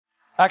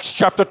Acts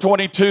chapter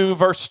 22,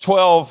 verse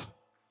 12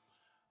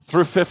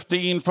 through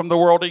 15 from the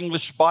World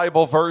English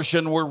Bible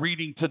version we're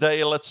reading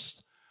today.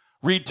 Let's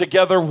read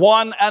together.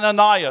 One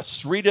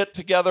Ananias, read it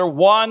together.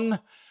 One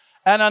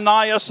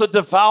Ananias, a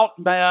devout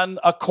man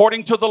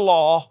according to the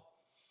law,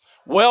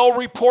 well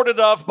reported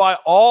of by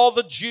all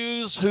the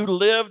Jews who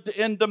lived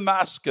in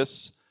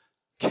Damascus,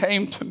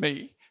 came to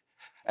me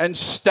and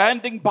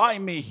standing by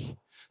me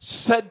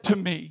said to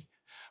me,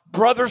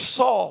 Brother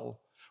Saul,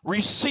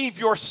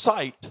 receive your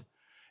sight.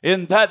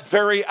 In that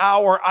very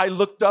hour, I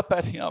looked up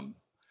at him.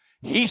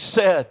 He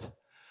said,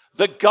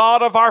 the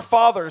God of our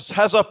fathers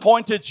has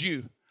appointed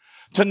you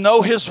to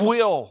know his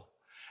will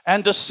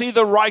and to see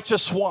the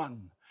righteous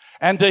one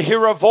and to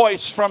hear a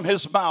voice from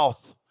his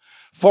mouth.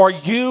 For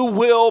you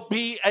will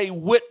be a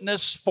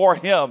witness for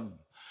him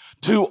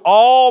to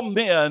all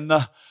men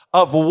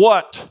of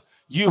what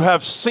you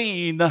have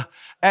seen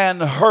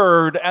and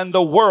heard, and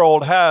the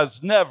world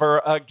has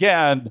never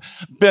again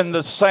been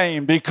the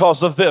same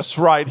because of this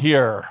right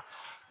here.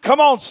 Come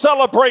on,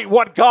 celebrate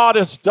what God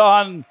has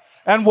done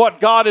and what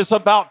God is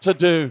about to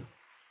do.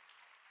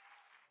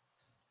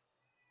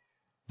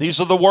 These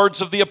are the words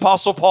of the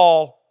Apostle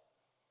Paul,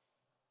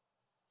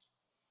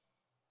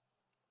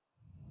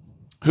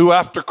 who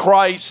after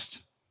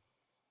Christ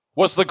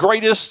was the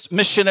greatest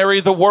missionary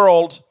the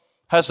world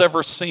has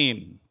ever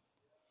seen.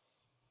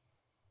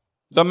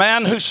 The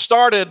man who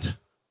started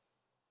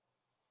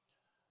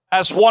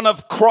as one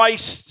of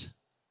Christ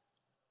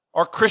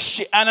or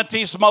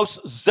Christianity's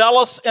most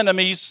zealous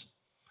enemies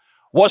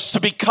was to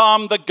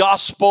become the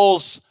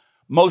gospel's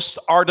most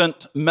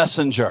ardent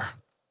messenger.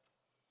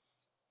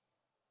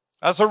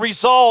 As a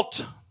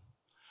result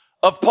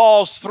of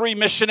Paul's 3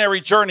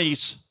 missionary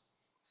journeys,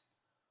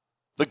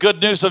 the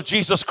good news of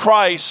Jesus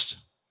Christ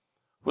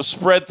was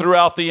spread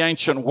throughout the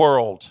ancient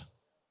world.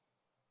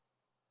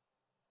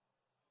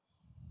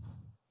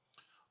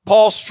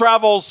 Paul's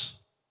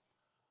travels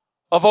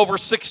of over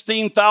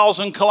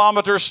 16,000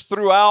 kilometers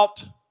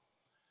throughout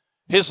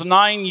his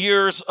 9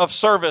 years of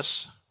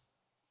service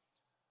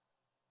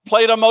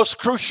played a most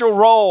crucial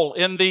role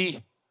in the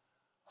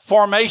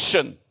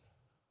formation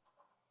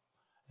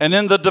and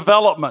in the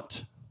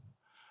development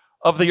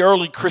of the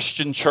early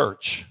Christian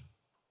church.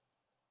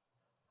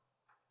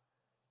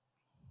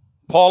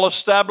 Paul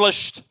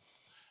established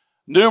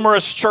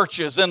numerous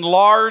churches in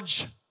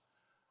large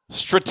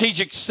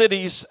strategic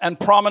cities and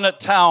prominent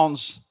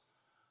towns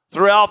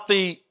throughout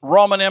the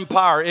Roman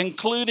Empire,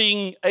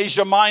 including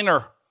Asia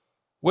Minor,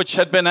 which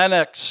had been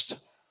annexed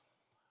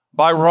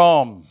by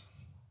Rome.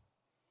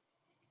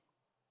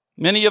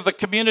 Many of the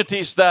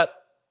communities that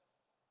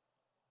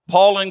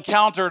Paul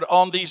encountered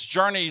on these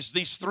journeys,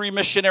 these 3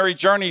 missionary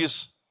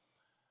journeys,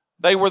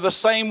 they were the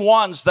same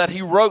ones that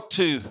he wrote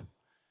to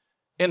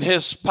in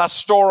his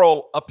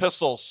pastoral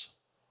epistles.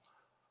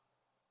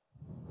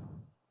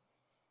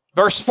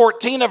 Verse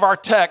 14 of our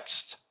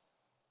text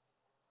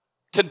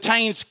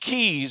contains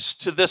keys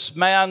to this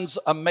man's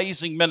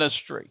amazing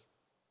ministry,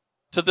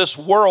 to this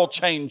world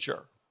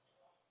changer.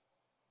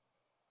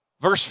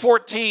 Verse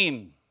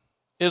 14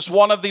 is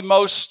one of the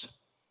most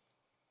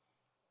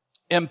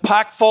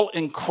impactful,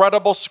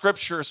 incredible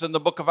scriptures in the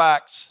book of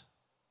Acts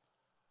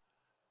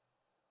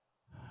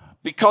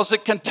because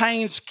it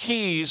contains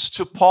keys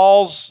to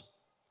Paul's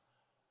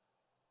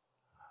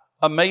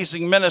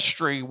amazing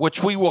ministry,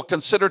 which we will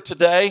consider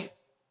today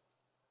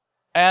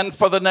and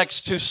for the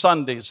next 2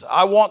 Sundays.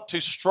 I want to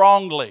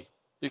strongly,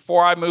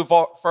 before I move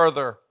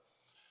further,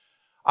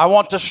 I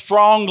want to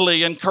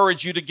strongly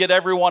encourage you to get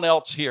everyone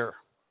else here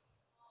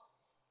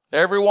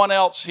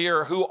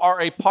who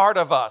are a part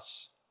of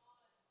us.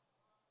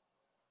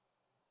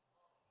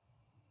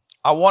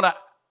 I want to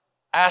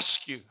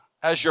ask you,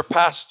 as your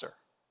pastor,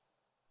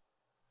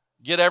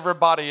 get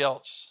everybody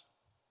else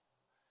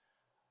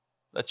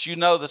that you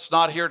know that's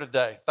not here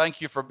today.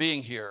 Thank you for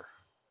being here.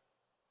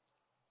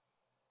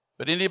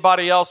 But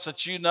anybody else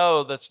that you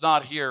know that's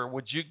not here,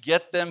 would you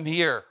get them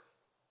here?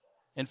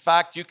 In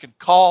fact, you could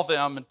call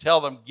them and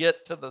tell them,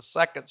 get to the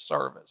 2nd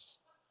service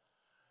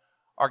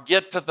or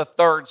get to the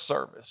 3rd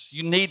service.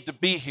 You need to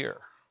be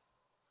here.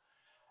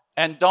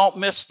 And don't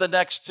miss the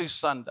next 2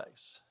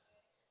 Sundays.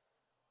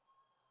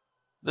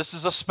 This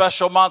is a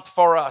special month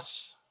for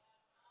us.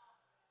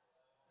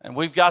 And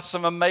we've got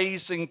some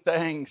amazing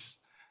things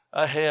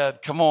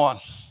ahead. Come on.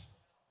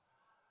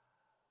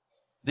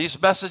 These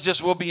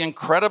messages will be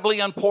incredibly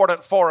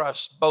important for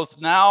us,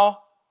 both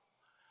now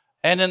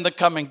and in the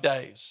coming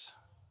days.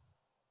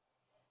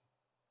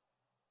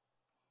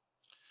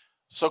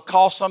 So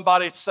call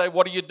somebody and say,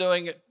 what are you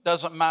doing? It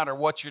doesn't matter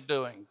what you're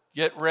doing.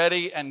 Get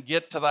ready and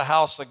get to the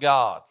house of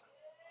God.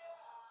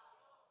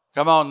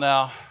 Come on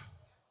now.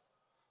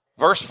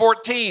 Verse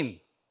 14.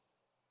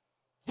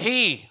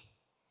 He,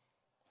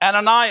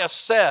 Ananias,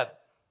 said,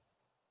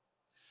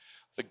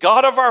 the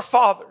God of our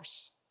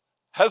fathers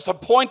has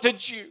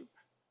appointed you,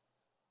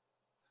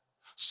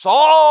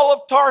 Saul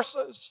of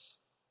Tarsus,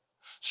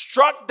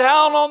 struck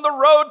down on the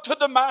road to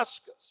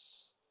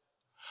Damascus,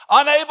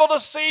 unable to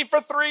see for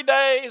 3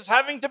 days,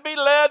 having to be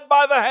led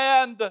by the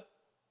hand.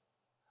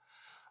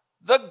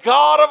 the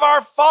God of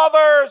our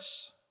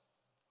fathers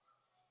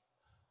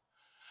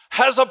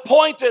has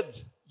appointed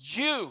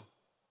you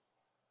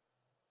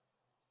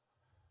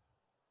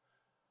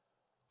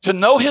to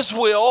know his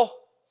will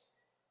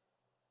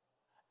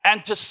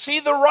and to see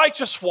the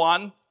righteous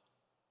one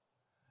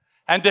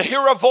and to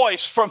hear a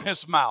voice from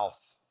his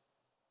mouth.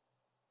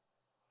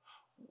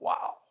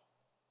 Wow.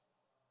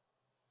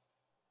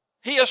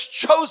 He has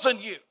chosen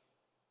you,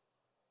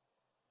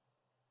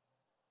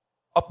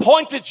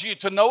 appointed you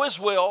to know his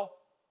will.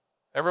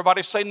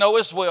 Everybody say, know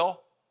his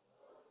will.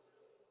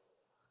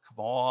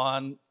 Come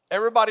on.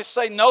 Everybody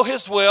say, know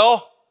his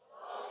will.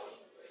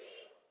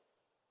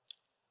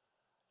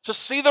 To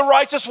see the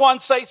righteous one,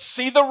 say,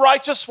 see the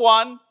righteous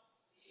one.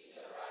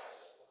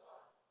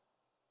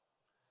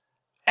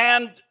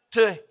 And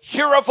to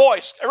hear a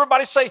voice.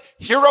 Everybody say,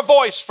 hear a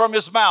voice from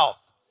his mouth.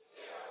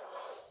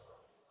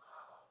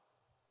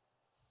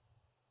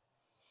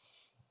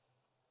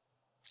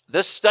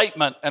 This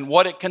statement and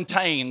what it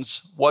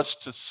contains was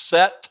to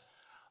set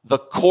the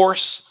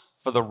course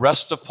for the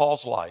rest of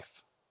Paul's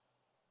life.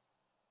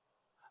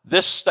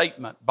 This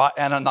statement by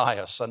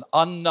Ananias, an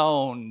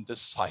unknown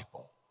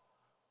disciple,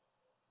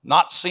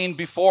 not seen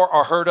before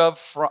or heard of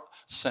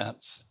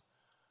since.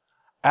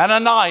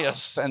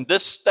 Ananias, and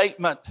this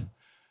statement,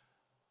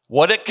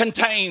 what it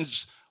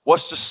contains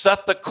was to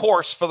set the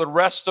course for the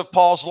rest of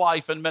Paul's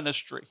life and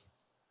ministry.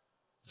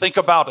 Think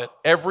about it.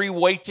 Every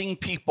waiting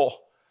people,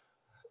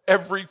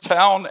 every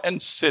town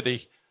and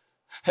city,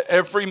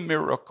 every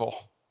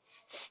miracle,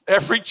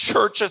 every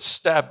church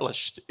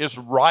established is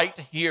right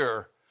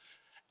here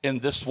in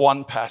this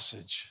one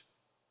passage.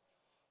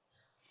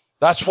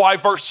 That's why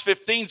verse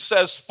 15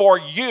 says, for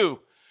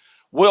you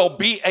will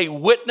be a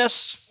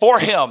witness for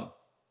him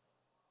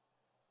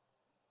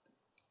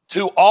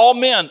to all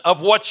men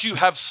of what you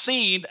have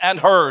seen and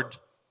heard.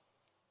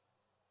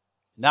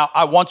 Now,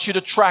 I want you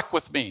to track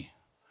with me.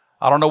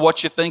 I don't know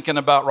what you're thinking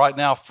about right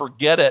now.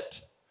 Forget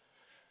it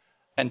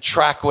and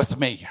track with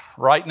me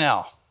right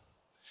now.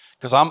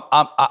 Because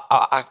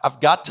I've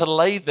got to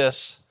lay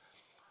this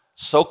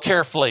so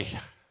carefully.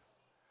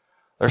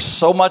 There's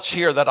so much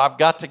here that I've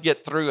got to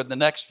get through in the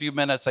next few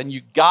minutes, and you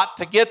got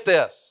to get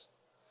this.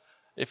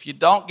 If you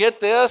don't get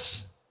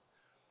this,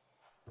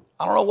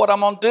 I don't know what I'm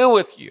going to do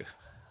with you.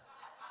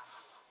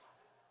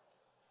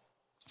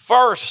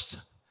 First,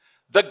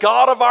 the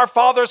God of our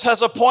fathers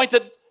has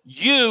appointed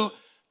you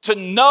to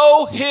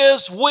know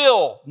his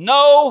will.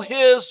 Know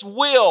his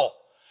will.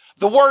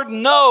 The word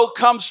know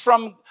comes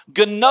from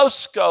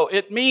gnosko.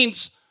 It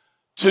means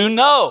to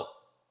know.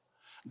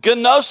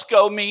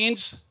 Gnosko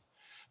means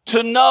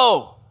to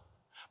know.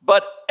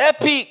 But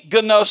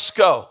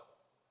epignosko.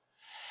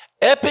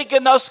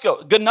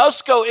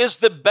 Gnosko is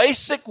the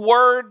basic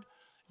word.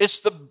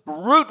 It's the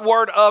root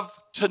word of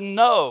to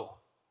know.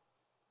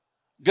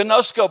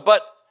 Gnosko.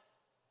 But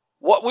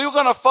what we're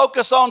going to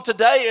focus on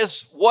today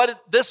is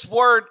what this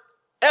word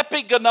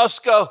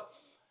epignosko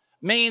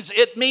means.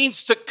 It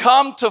means to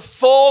come to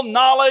full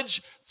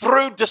knowledge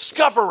through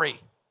discovery.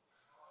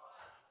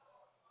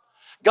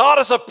 God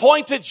has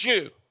appointed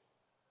you,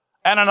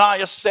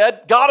 Ananias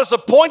said, God has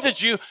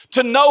appointed you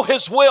to know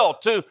his will,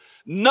 to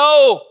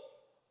know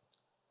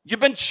you've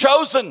been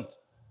chosen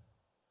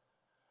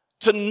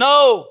to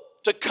know,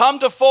 to come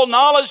to full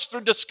knowledge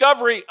through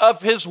discovery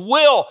of his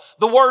will.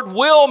 The word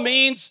will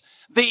means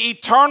the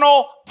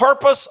eternal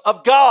purpose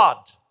of God.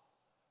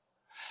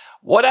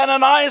 What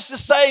Ananias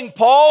is saying,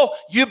 Paul,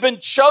 you've been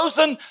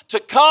chosen to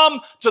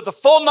come to the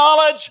full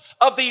knowledge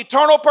of the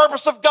eternal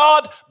purpose of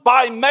God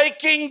by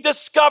making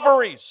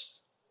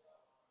discoveries.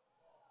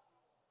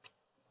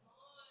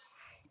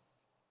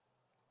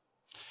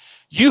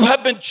 You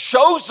have been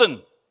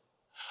chosen,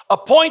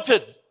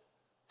 appointed,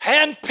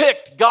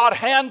 handpicked. God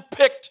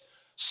handpicked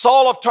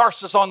Saul of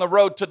Tarsus on the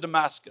road to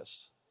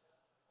Damascus.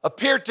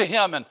 Appeared to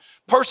him and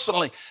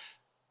personally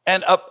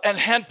and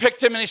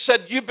handpicked him, and he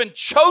said, you've been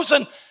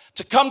chosen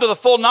to come to the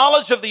full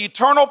knowledge of the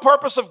eternal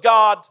purpose of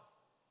God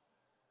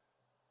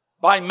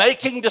by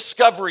making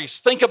discoveries.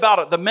 Think about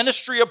it. The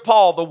ministry of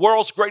Paul, the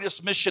world's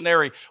greatest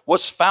missionary,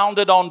 was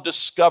founded on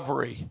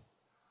discovery.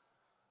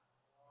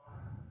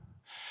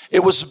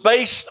 It was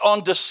based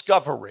on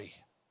discovery.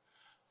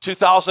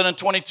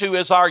 2022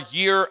 is our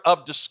year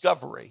of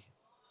discovery.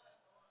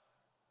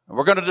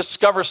 We're going to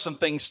discover some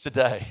things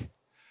today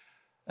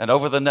and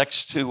over the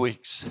next 2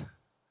 weeks.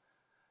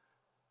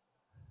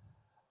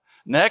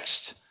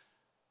 Next,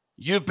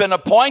 you've been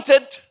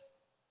appointed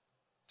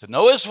to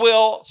know his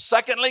will.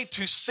 Secondly,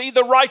 to see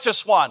the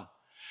righteous one.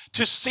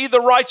 To see the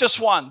righteous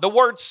one. The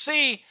word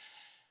see,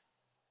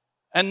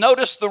 and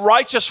notice the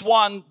righteous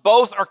one,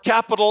 both are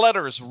capital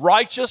letters.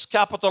 Righteous,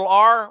 capital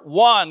R,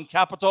 one,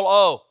 capital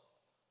O.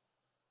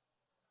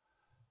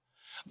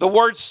 The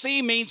word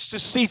see means to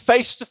see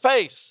face to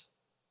face.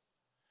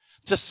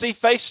 To see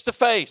face to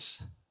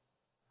face.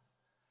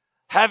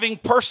 Having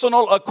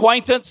personal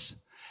acquaintance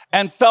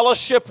and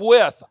fellowship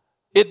with.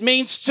 It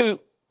means to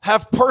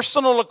have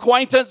personal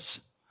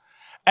acquaintance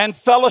and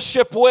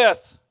fellowship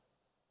with.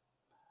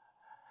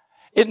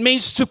 It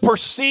means to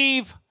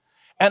perceive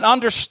and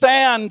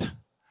understand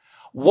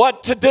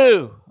what to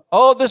do.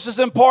 Oh, this is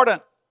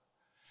important.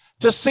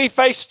 To see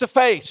face to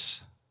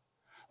face.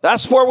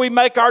 That's where we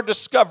make our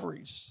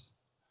discoveries.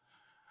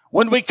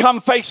 When we come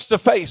face to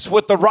face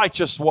with the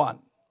righteous one.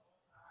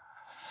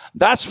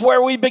 That's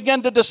where we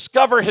begin to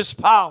discover his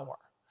power.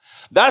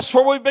 That's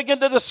where we begin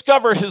to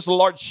discover his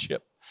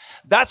lordship.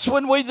 That's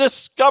when we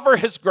discover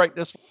his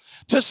greatness.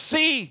 To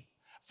see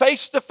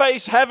face to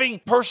face,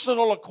 having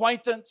personal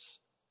acquaintance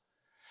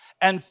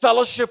and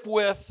fellowship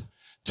with,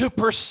 to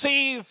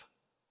perceive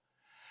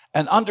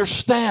and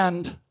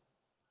understand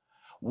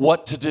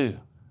what to do.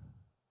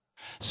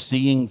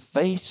 Seeing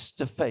face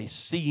to face,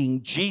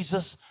 seeing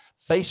Jesus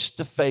face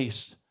to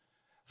face,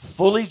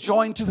 fully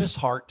joined to his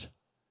heart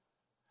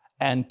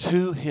and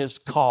to his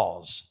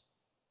cause.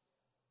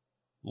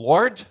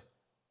 Lord,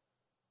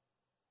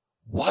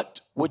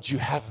 what would you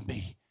have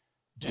me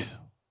do?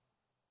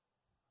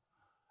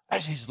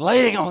 As he's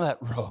laying on that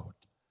road,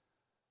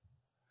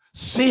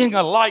 seeing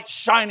a light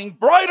shining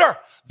brighter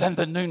than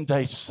the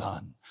noonday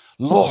sun.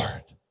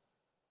 Lord,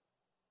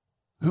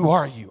 who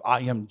are you?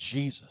 I am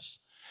Jesus.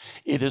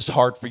 It is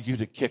hard for you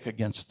to kick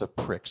against the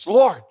pricks.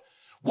 Lord,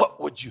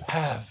 what would you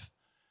have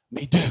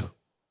me do?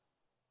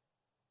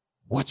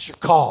 What's your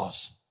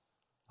cause?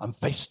 I'm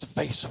face to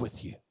face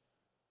with you.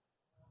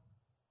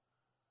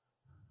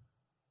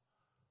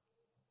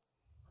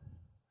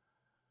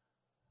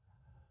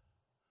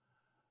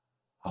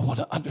 I want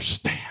to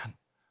understand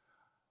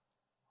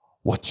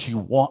what you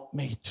want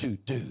me to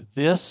do.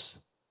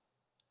 This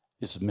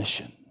is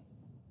mission.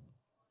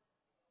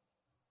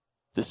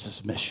 This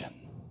is mission.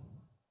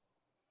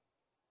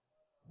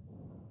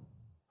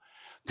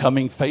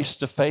 Coming face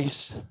to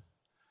face,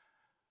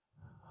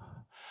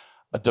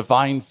 a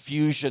divine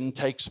fusion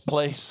takes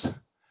place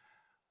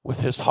with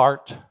his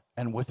heart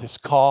and with his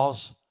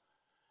cause.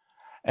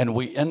 And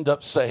we end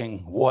up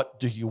saying, what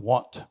do you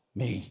want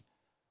me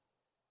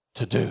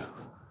to do?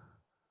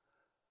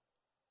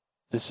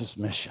 This is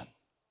mission.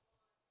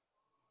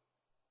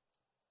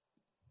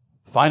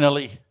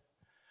 Finally,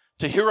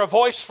 to hear a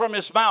voice from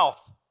his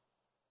mouth.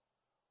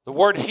 The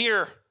word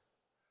hear.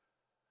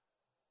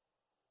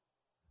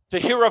 To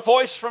hear a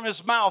voice from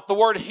his mouth. The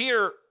word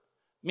hear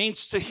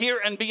means to hear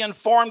and be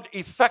informed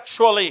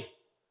effectually,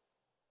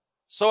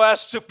 so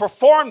as to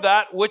perform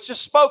that which is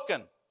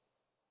spoken.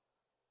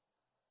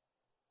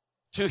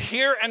 To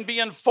hear and be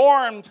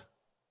informed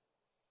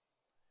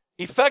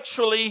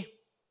effectually,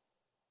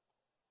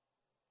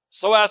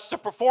 so as to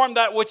perform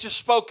that which is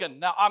spoken.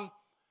 Now,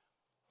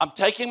 I'm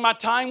taking my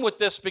time with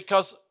this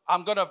because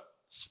I'm going to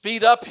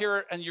speed up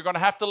here and you're going to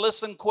have to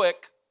listen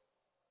quick.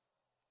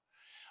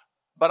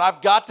 But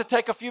I've got to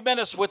take a few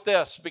minutes with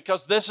this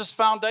because this is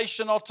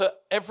foundational to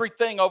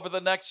everything over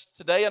the next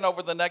today and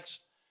over the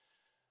next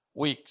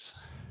weeks.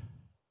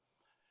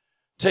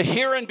 To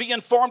hear and be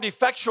informed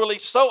effectually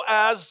so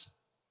as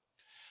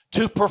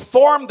to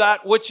perform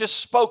that which is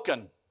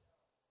spoken.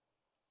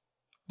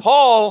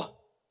 Paul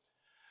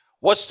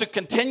was to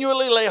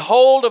continually lay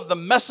hold of the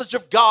message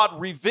of God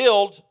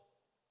revealed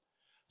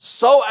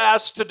so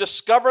as to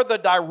discover the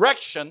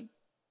direction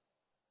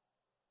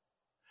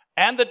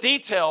and the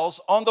details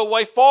on the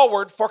way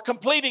forward for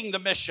completing the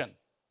mission.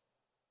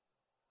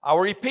 I'll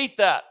repeat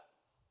that.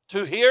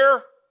 To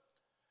hear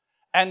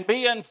and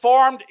be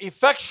informed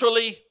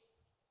effectually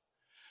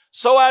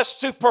so as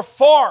to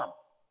perform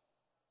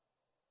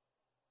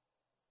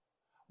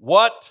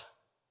what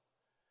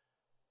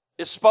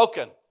is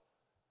spoken.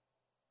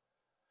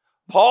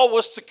 Paul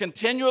was to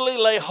continually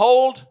lay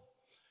hold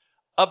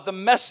of the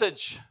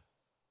message,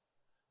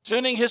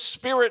 tuning his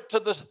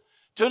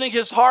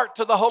heart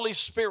to the Holy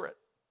Spirit.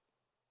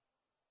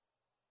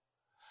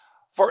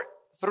 For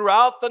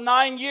throughout the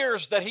 9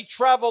 years that he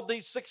traveled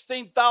these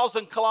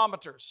 16,000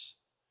 kilometers,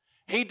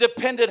 he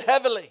depended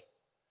heavily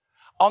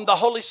on the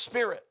Holy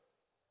Spirit.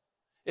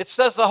 It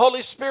says the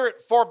Holy Spirit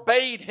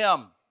forbade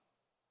him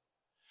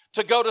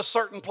to go to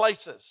certain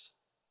places.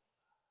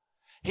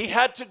 He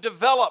had to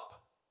develop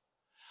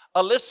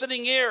a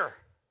listening ear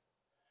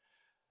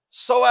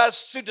so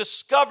as to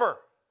discover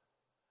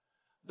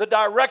the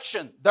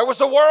direction. There was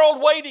a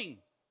world waiting.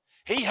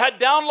 He had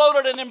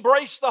downloaded and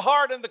embraced the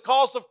heart and the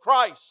cause of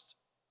Christ.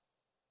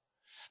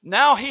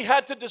 Now he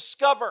had to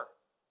discover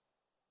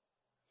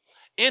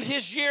in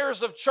his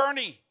years of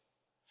journey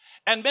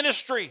and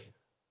ministry,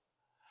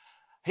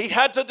 he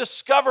had to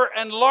discover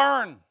and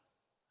learn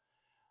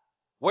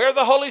where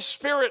the Holy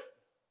Spirit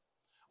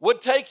would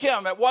take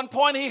him. At one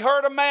point he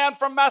heard a man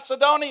from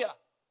Macedonia.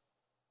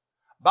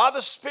 By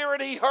the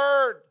Spirit he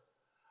heard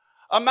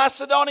a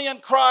Macedonian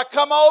cry,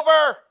 "Come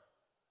over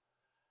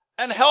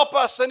and help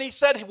us." And he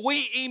said,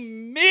 we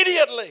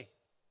immediately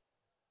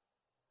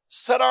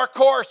set our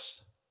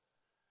course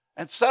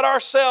and set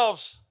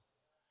ourselves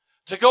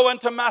to go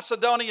into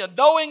Macedonia,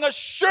 knowing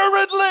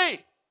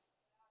assuredly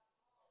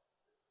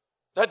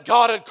that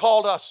God had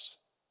called us,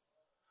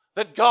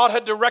 that God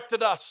had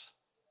directed us.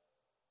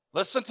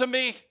 Listen to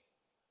me.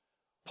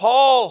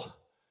 Paul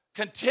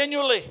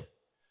continually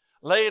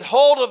laid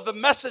hold of the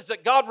message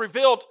that God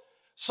revealed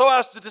so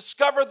as to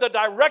discover the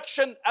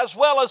direction as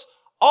well as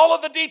all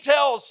of the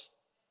details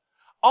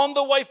on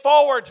the way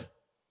forward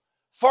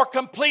for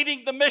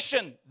completing the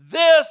mission.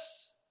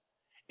 This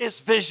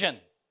is vision.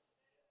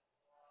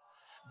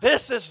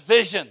 This is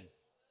vision.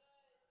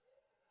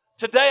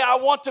 Today I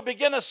want to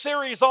begin a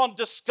series on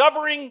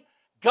discovering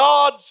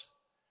God's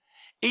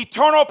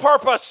eternal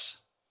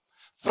purpose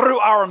through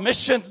our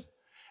mission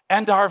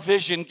and our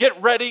vision. Get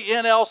ready,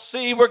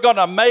 NLC. We're going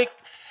to make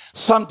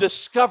some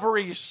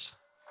discoveries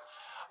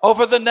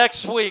over the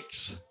next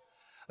weeks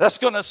that's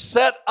going to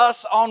set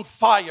us on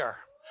fire.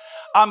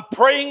 I'm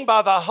praying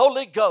by the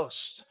Holy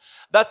Ghost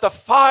that the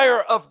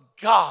fire of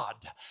God,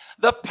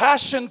 the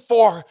passion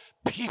for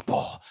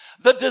people,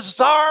 the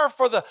desire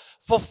for the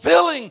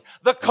fulfilling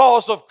the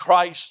cause of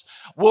Christ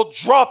will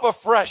drop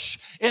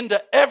afresh into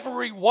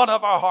every one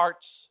of our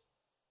hearts.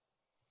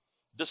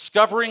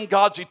 Discovering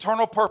God's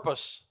eternal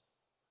purpose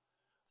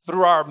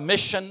through our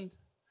mission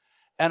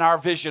and our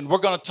vision. We're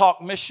going to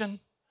talk mission.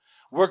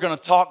 We're going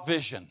to talk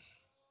vision.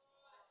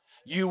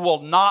 You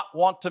will not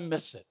want to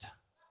miss it.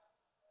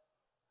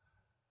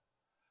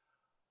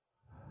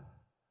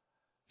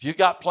 If you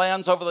got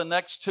plans over the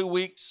next 2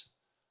 weeks,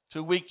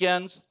 2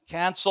 weekends,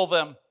 cancel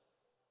them.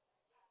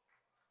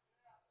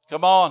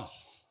 Come on.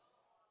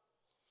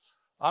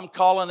 I'm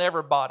calling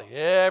everybody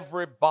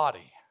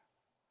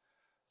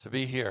to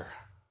be here.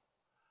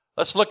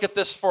 Let's look at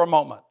this for a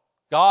moment.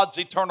 God's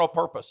eternal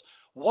purpose.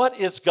 What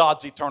is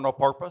God's eternal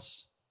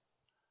purpose?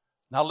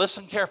 Now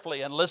listen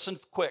carefully and listen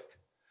quick.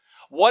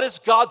 What is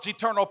God's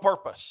eternal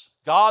purpose?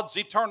 God's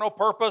eternal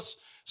purpose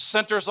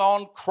centers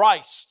on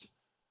Christ.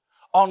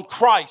 On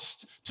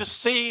Christ to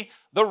see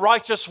the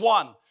righteous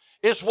one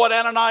is what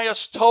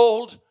Ananias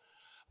told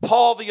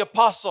Paul the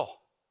apostle,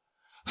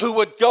 who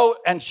would go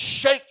and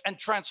shake and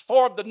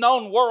transform the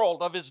known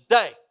world of his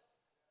day.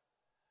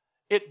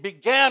 It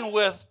began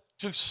with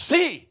to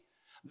see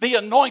the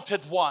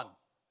anointed one,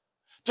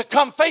 to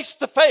come face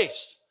to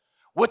face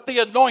with the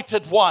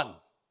anointed one.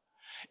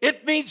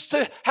 It means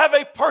to have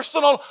a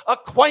personal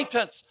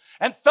acquaintance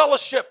and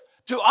fellowship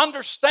to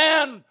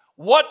understand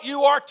what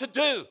you are to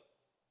do.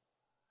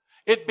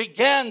 It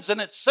begins and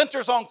it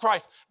centers on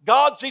Christ.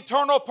 God's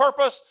eternal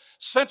purpose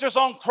centers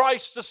on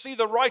Christ to see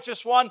the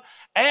righteous one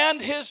and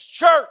his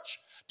church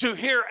to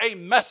hear a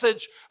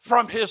message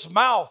from his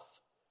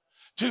mouth.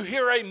 To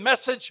hear a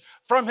message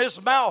from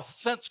his mouth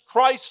since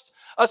Christ's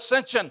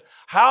ascension.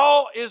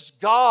 How is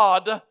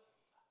God's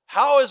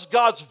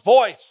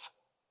voice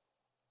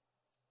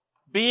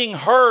being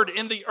heard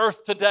in the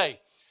earth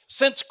today?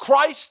 Since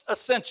Christ's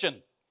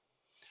ascension,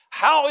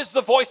 how is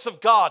the voice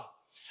of God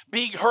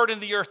being heard in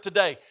the earth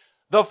today?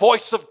 The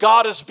voice of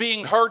God is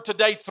being heard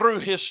today through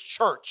his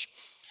church.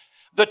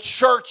 The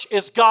church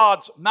is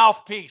God's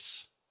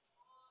mouthpiece.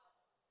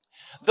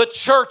 The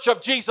church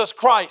of Jesus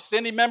Christ.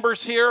 Any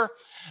members here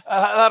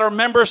that are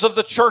members of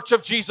the church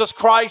of Jesus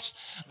Christ?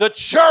 The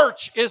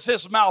church is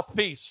his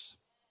mouthpiece.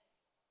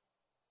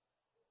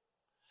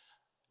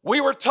 We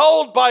were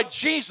told by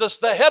Jesus,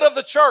 the head of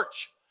the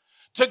church,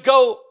 to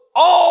go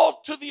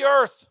all to the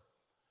earth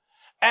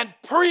and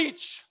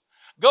preach.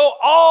 Go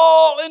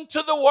all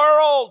into the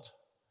world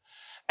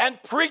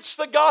and preach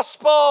the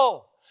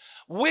gospel.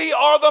 We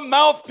are the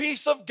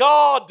mouthpiece of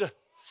God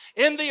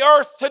in the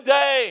earth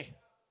today.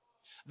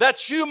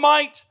 That you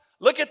might,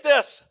 look at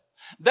this,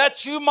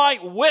 that you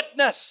might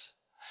witness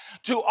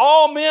to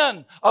all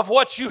men of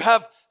what you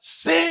have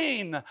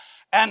seen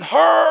and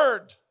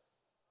heard.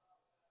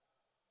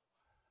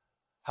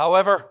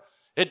 However,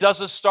 it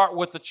doesn't start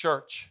with the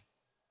church.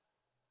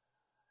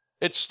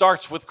 It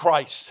starts with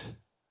Christ.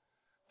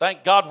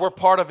 Thank God we're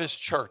part of his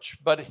church,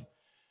 but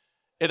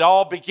it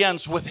all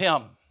begins with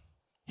him.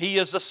 He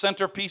is the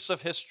centerpiece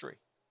of history.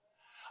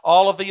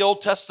 All of the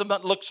Old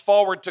Testament looks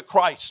forward to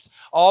Christ.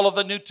 All of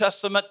the New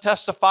Testament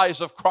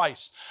testifies of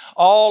Christ.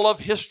 All of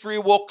history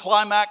will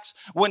climax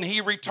when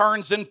he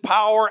returns in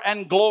power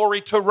and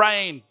glory to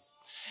reign.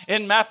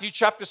 In Matthew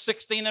chapter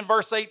 16 and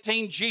verse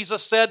 18,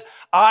 Jesus said,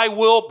 I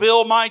will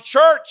build my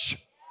church.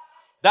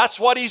 That's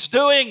what he's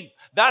doing.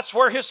 That's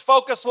where his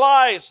focus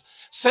lies.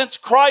 Since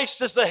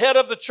Christ is the head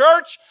of the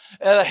church,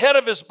 the head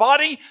of his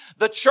body,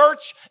 the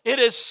church, it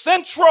is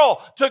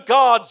central to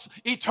God's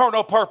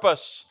eternal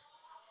purpose.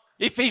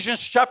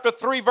 Ephesians chapter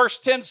 3 verse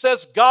 10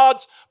 says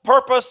God's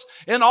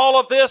purpose in all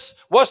of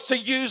this was to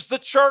use the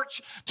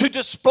church to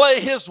display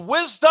his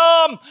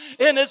wisdom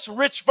in its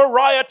rich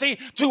variety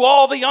to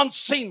all the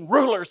unseen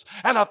rulers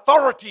and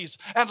authorities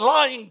and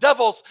lying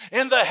devils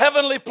in the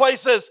heavenly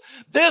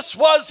places. This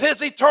was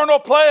his eternal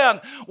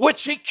plan,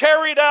 which he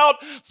carried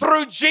out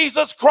through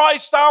Jesus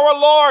Christ our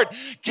Lord.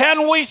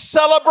 Can we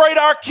celebrate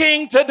our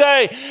King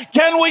today?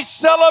 Can we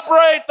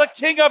celebrate the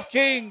King of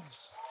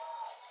Kings?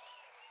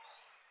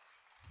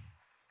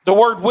 The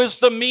word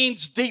wisdom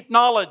means deep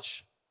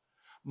knowledge,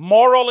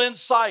 moral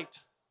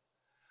insight,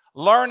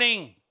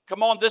 learning.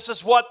 Come on, this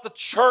is what the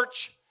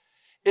church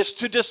is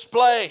to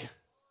display.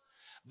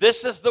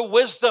 This is the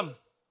wisdom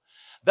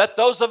that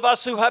those of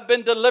us who have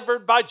been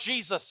delivered by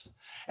Jesus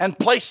and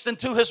placed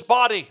into his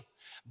body,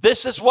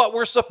 this is what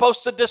we're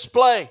supposed to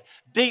display.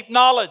 Deep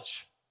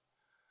knowledge.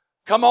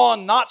 Come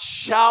on, not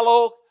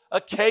shallow,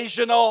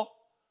 occasional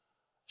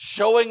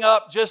showing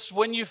up just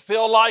when you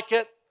feel like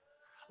it,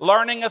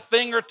 learning a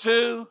thing or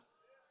two,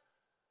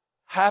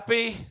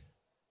 happy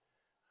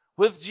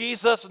with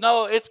Jesus.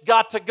 No, it's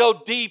got to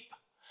go deep.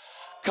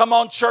 Come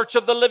on, Church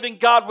of the Living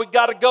God, we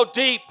got to go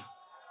deep.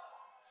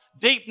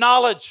 Deep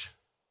knowledge,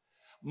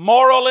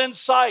 moral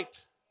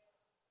insight,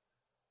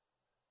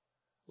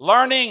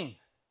 learning,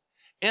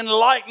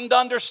 enlightened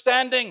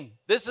understanding.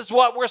 This is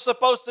what we're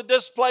supposed to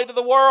display to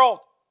the world.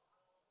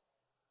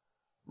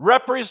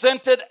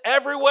 Represented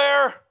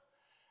everywhere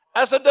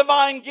as a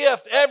divine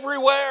gift.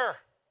 Everywhere.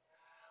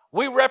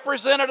 We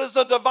represent it as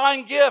a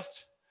divine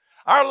gift.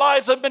 Our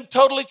lives have been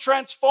totally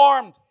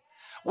transformed.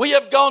 We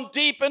have gone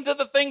deep into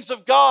the things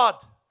of God.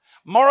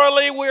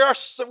 Morally,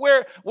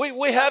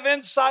 we have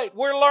insight.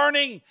 We're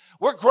learning.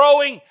 We're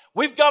growing.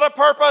 We've got a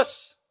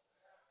purpose.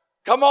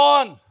 Come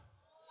on.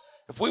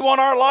 If we want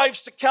our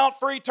lives to count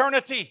for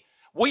eternity,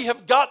 we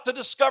have got to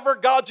discover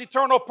God's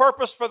eternal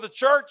purpose for the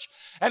church,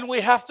 and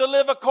we have to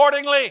live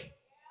accordingly.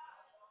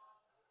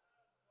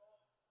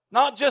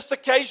 Not just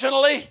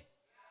occasionally,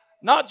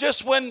 not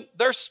just when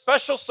there's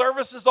special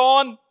services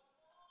on,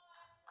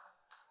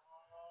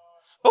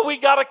 but we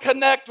got to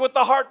connect with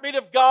the heartbeat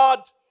of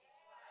God,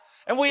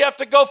 and we have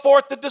to go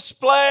forth to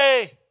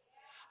display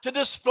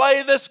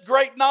this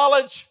great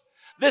knowledge,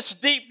 this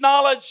deep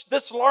knowledge,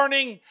 this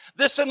learning,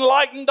 this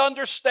enlightened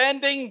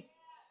understanding.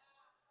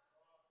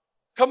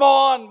 Come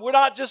on, we're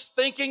not just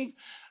thinking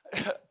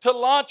to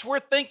lunch, we're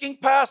thinking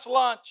past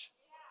lunch.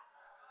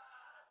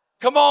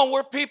 Come on,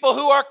 we're people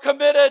who are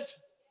committed.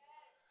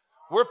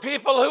 We're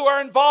people who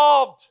are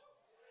involved.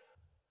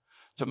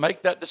 To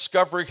make that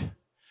discovery,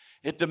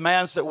 it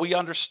demands that we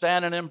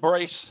understand and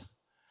embrace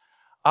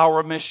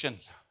our mission.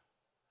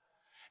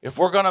 If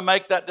we're going to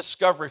make that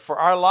discovery for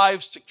our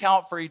lives to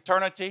count for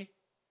eternity,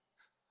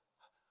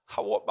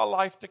 I want my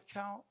life to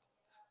count.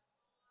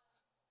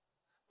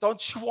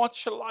 Don't you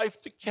want your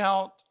life to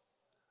count?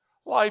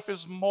 Life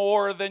is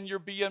more than your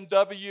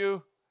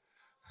BMW.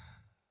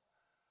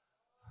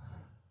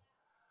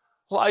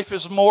 Life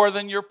is more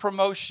than your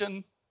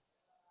promotion.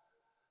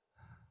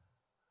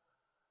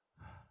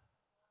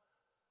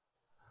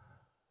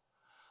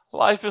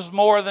 Life is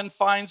more than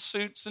fine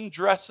suits and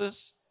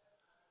dresses,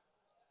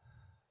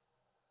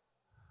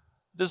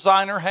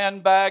 designer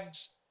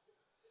handbags.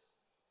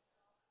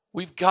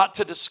 We've got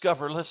to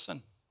discover,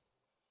 listen,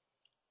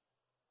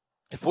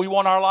 if we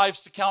want our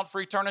lives to count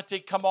for eternity,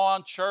 come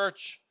on,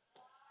 church,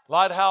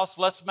 Lighthouse,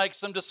 let's make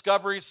some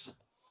discoveries.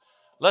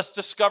 Let's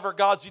discover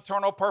God's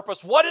eternal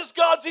purpose. What is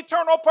God's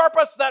eternal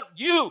purpose? That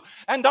you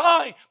and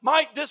I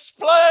might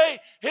display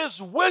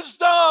His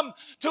wisdom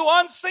to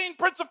unseen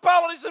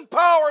principalities and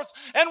powers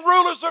and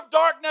rulers of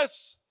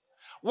darkness.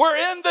 We're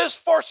in this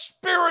for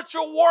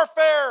spiritual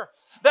warfare,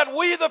 that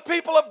we, the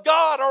people of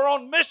God, are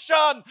on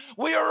mission.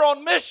 We are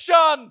on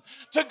mission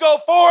to go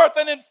forth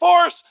and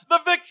enforce the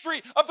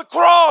victory of the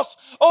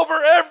cross over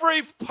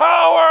every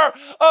power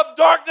of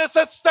darkness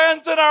that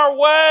stands in our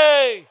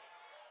way.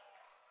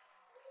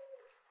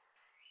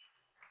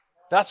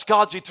 That's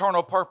God's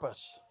eternal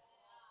purpose.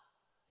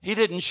 He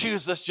didn't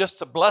choose us just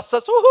to bless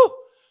us. Woo-hoo.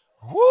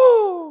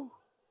 Woo!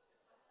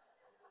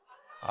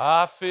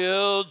 I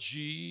feel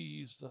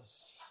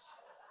Jesus.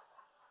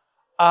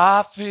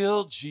 I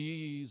feel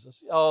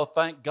Jesus. Oh,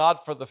 thank God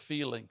for the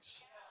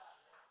feelings.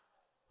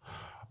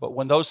 But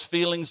when those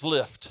feelings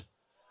lift,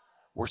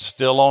 we're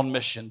still on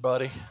mission,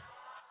 buddy.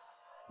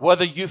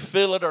 Whether you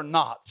feel it or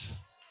not.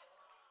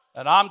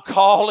 And I'm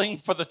calling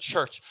for the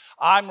church.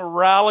 I'm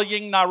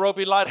rallying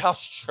Nairobi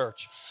Lighthouse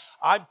Church.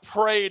 I've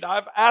prayed.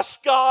 I've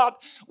asked God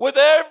with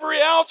every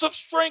ounce of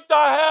strength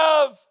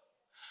I have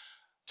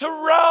to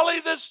rally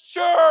this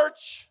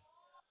church,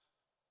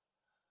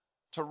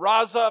 to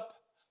rise up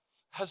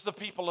as the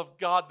people of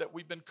God that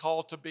we've been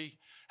called to be.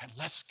 And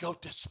let's go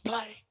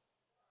display.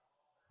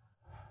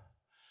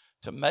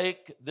 To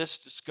make this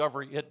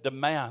discovery, it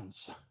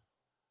demands,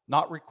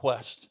 not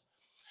request,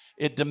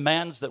 it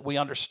demands that we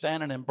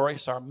understand and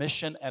embrace our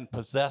mission and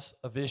possess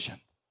a vision.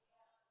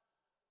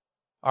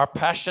 Our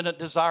passionate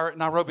desire at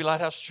Nairobi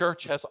Lighthouse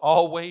Church has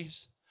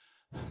always,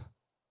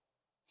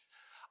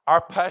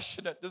 our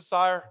passionate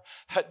desire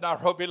at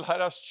Nairobi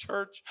Lighthouse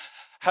Church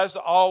has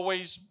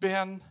always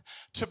been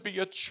to be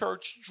a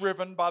church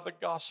driven by the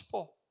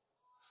gospel.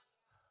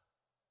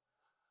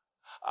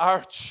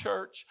 Our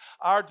church,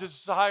 our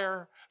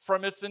desire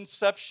from its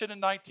inception in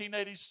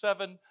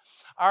 1987,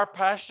 our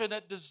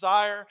passionate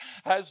desire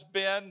has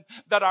been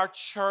that our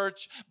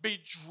church be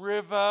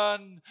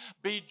driven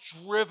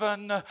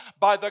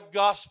by the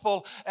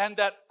gospel, and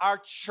that our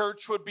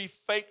church would be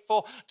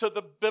faithful to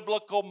the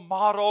biblical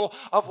model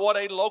of what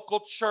a local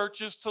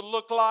church is to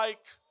look like.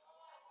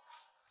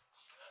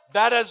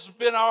 That has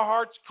been our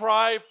heart's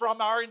cry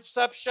from our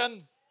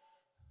inception.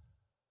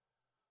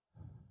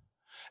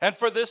 And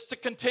for this to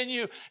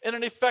continue in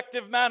an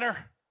effective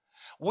manner,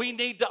 we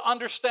need to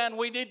understand,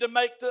 we need to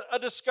make a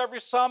discovery.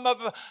 Some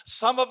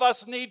of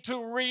us need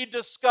to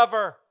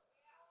rediscover.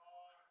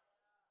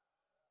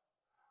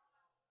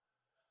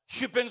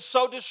 You've been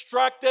so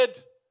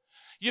distracted.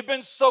 You've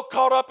been so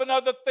caught up in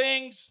other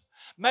things.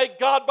 May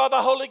God, by the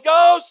Holy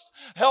Ghost,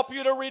 help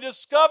you to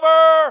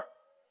rediscover.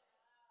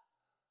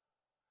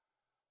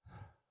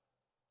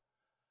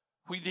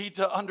 We need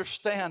to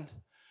understand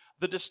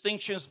the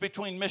distinctions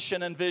between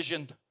mission and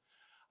vision.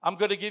 I'm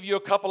going to give you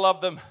a couple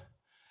of them.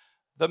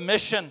 The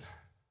mission.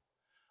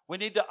 We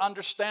need to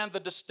understand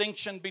the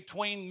distinction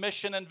between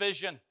mission and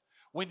vision.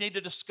 We need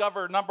to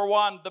discover, number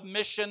one, the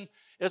mission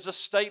is a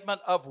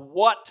statement of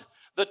what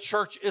the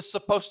church is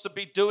supposed to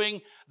be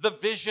doing. The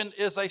vision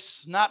is a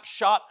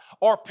snapshot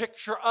or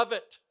picture of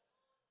it.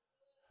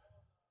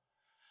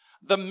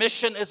 The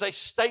mission is a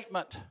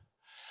statement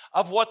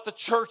of what the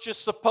church is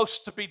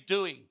supposed to be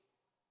doing.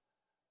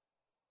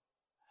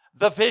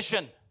 The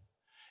vision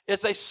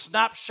is a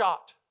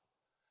snapshot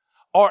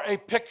or a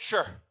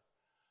picture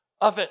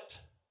of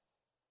it.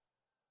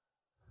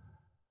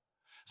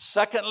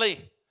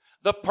 Secondly,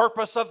 the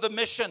purpose of the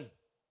mission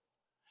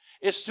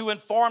is to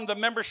inform the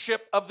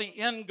membership of the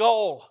end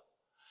goal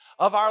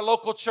of our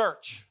local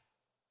church.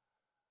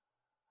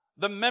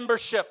 The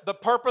membership, the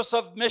purpose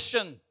of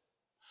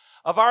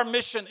our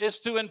mission is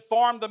to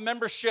inform the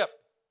membership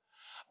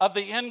of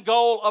the end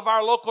goal of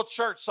our local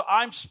church. So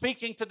I'm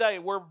speaking today.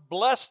 We're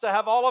blessed to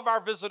have all of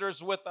our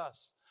visitors with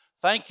us.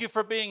 Thank you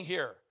for being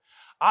here.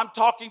 I'm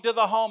talking to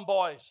the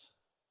homeboys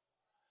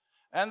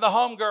and the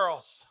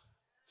homegirls.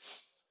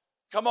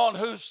 Come on,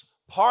 who's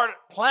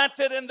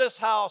planted in this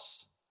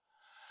house.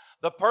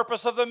 The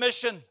purpose of the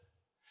mission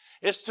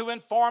is to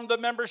inform the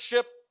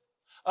membership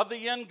of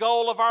the end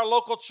goal of our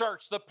local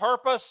church. The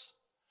purpose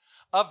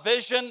of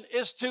vision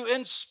is to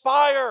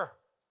inspire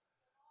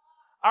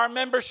our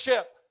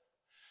membership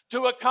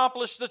to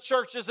accomplish the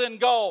church's end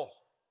goal.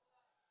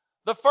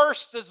 The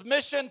first is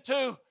mission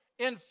to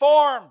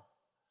inform.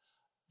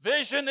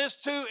 Vision is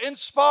to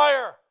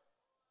inspire.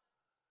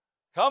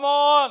 Come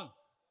on.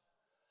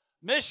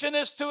 Mission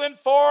is to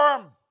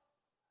inform.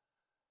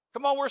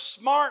 Come on, we're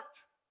smart.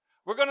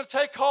 We're going to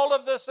take hold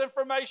of this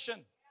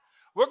information.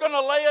 We're going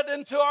to lay it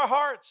into our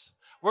hearts.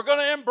 We're going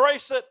to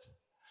embrace it.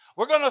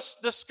 We're going to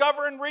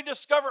discover and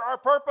rediscover our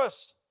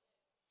purpose.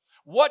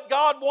 What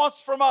God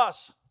wants from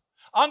us.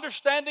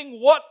 Understanding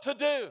what to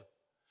do.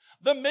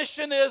 The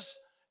mission is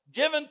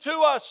given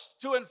to us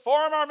to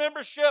inform our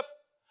membership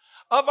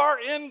of our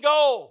end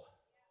goal,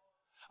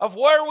 of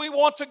where we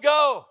want to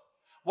go,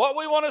 what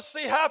we want to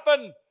see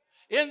happen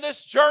in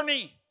this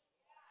journey.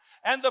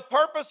 And the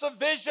purpose of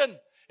vision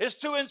is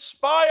to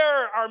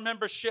inspire our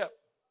membership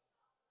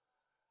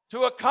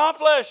to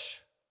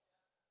accomplish,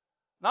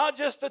 not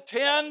just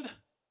attend,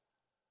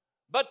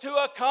 but to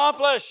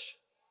accomplish.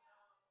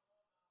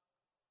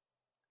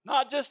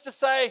 Not just to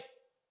say,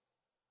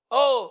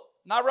 oh,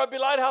 Nairobi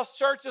Lighthouse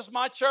Church is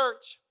my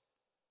church.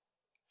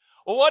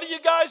 Well, what are you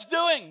guys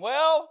doing?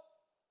 Well,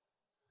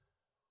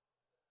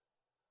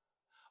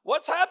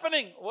 what's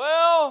happening?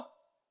 Well,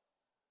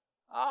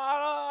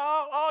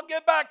 I'll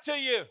get back to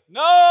you.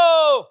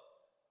 No.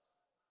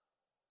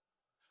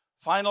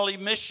 Finally,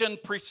 mission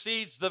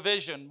precedes the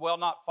vision. Well,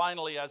 not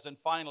finally as in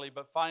finally,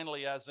 but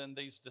finally as in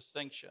these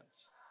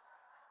distinctions.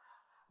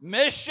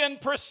 Mission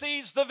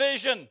precedes the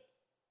vision.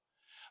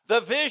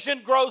 The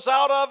vision grows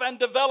out of and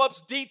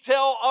develops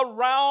detail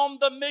around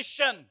the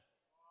mission.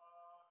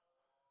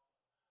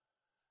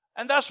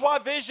 And that's why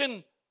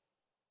vision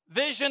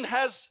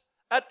has,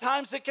 at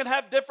times it can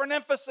have different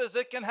emphasis.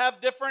 It can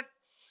have different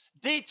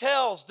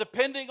details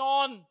depending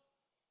on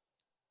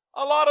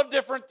a lot of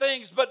different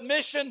things. But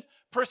mission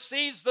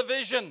precedes the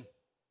vision.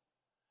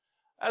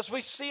 As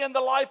we see in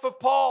the life of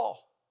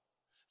Paul,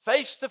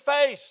 face to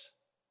face,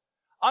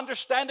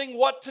 understanding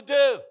what to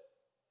do.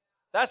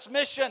 That's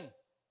mission.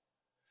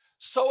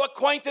 So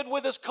acquainted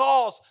with his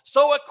cause,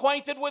 so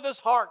acquainted with his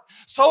heart,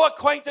 so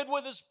acquainted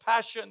with his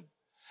passion,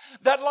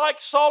 that like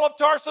Saul of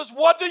Tarsus,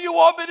 what do you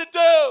want me to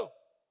do?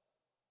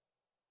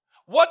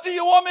 What do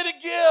you want me to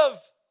give?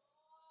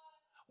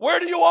 Where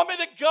do you want me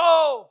to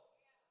go?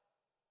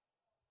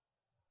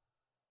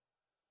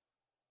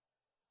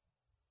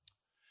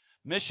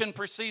 Mission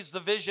precedes the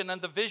vision,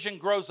 and the vision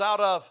grows out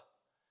of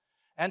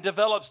and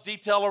develops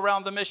detail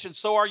around the mission.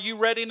 So are you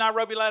ready,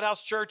 Nairobi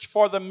Lighthouse Church,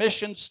 for the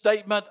mission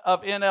statement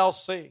of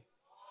NLC?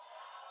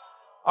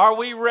 Are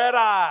we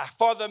ready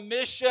for the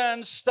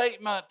mission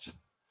statement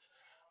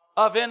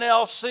of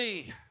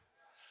NLC?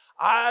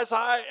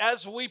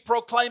 As we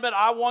proclaim it,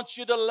 I want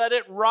you to let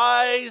it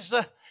rise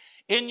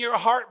in your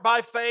heart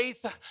by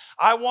faith.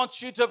 I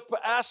want you to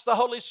ask the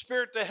Holy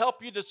Spirit to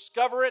help you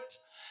discover it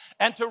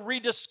and to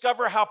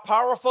rediscover how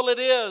powerful it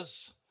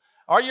is.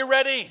 Are you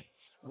ready?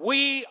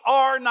 We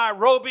are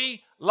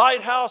Nairobi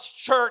Lighthouse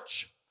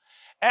Church,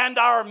 and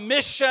our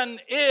mission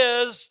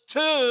is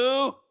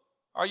to,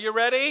 are you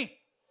ready?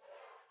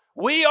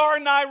 We are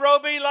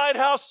Nairobi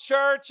Lighthouse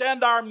Church,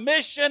 and our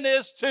mission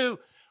is to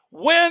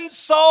win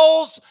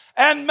souls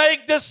and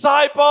make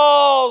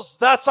disciples.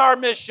 That's our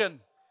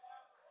mission.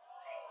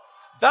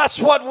 That's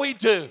what we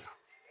do.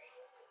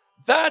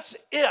 That's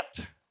it.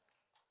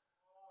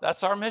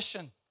 That's our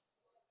mission.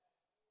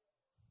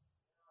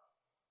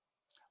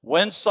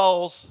 Win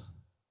souls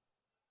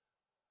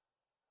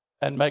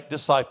and make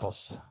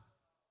disciples.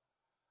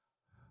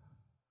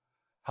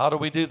 How do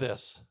we do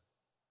this?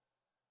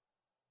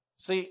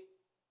 See,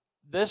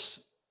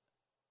 this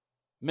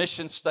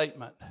mission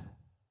statement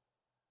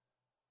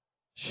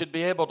should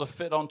be able to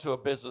fit onto a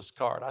business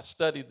card. I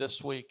studied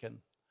this week and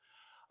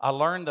I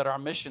learned that our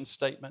mission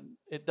statement,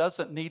 it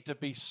doesn't need to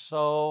be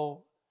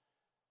so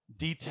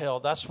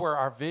detailed. That's where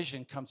our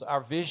vision comes.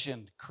 Our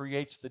vision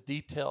creates the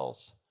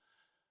details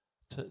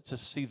to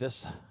see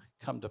this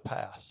come to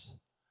pass.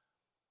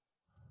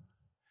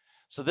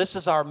 So this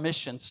is our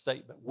mission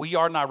statement. We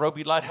are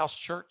Nairobi Lighthouse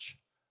Church.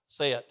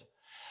 Say it.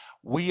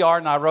 We are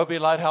Nairobi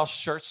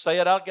Lighthouse Church. Say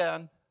it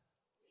again.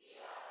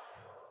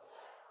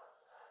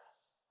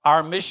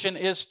 Our mission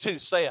is to,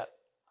 say it,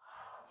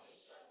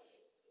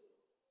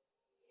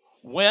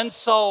 win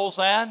souls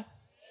and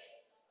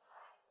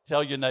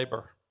tell your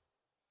neighbor.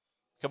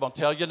 Come on,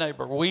 tell your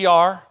neighbor. We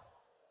are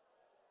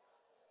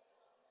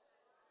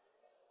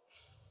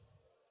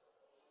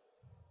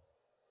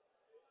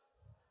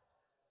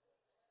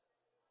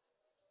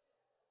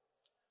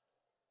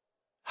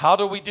How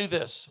do we do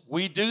this?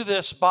 We do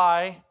this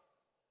by,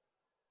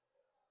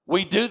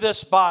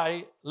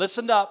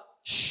 listen up,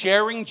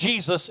 sharing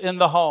Jesus in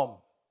the home.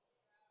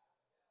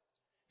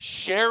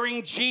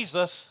 Sharing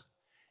Jesus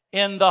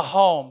in the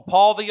home.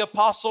 Paul the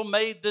Apostle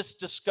made this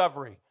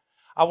discovery.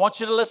 I want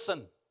you to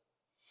listen.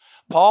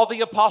 Paul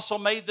the Apostle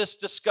made this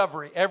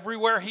discovery.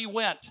 Everywhere he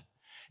went,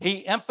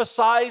 he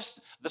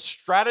emphasized the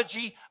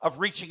strategy of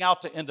reaching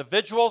out to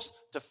individuals,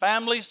 to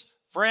families,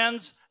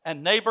 friends,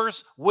 and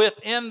neighbors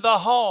within the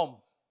home.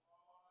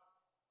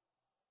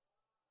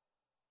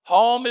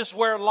 Home is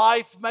where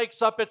life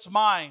makes up its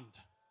mind.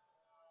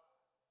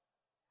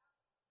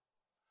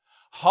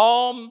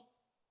 Home,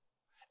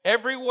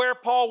 everywhere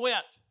Paul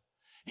went,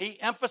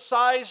 he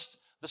emphasized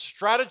the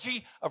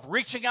strategy of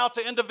reaching out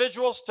to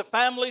individuals, to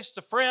families,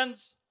 to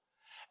friends,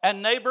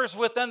 and neighbors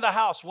within the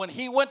house. When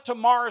he went to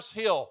Mars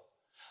Hill,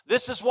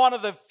 this is one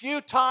of the few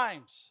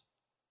times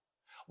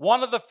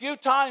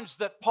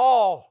that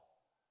Paul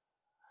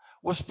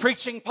was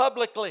preaching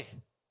publicly,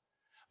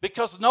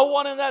 because no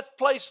one in that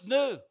place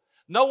knew.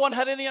 No one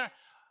had any,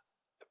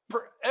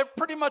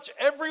 pretty much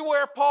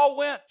everywhere Paul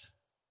went,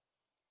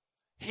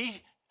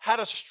 he had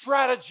a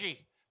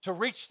strategy to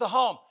reach the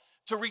home,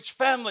 to reach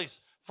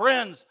families,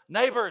 friends,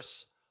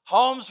 neighbors.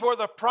 Homes were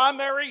the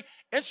primary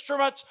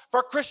instruments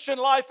for Christian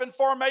life and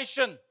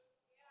formation.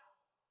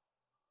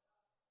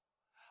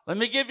 Let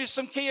me give you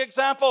some key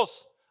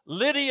examples.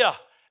 Lydia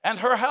and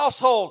her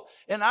household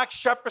in Acts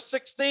chapter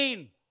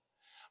 16,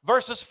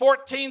 verses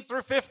 14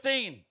 through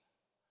 15.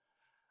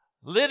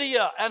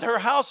 Lydia and her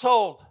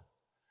household.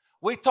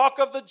 We talk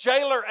of the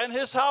jailer and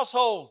his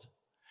household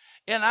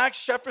in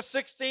Acts chapter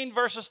 16,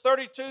 verses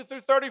 32 through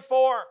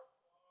 34.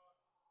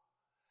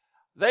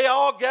 They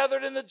all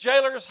gathered in the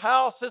jailer's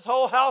house. His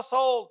whole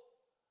household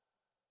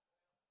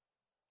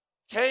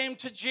came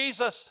to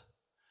Jesus.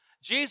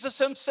 Jesus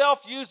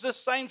himself used this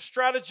same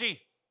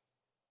strategy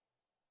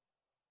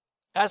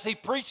as he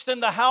preached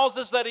in the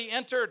houses that he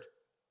entered.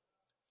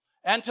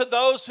 And to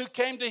those who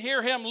came to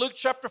hear him, Luke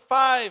chapter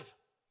 5,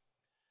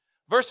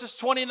 verses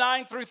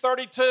 29 through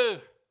 32,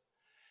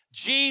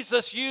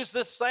 Jesus used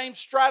this same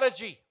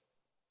strategy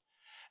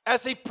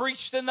as he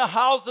preached in the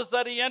houses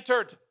that he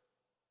entered.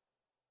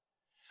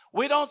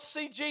 We don't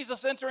see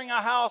Jesus entering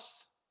a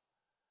house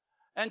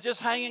and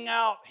just hanging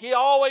out. He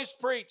always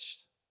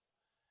preached.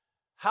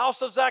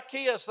 House of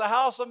Zacchaeus, the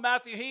house of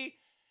Matthew.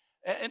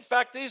 In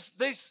fact,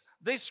 these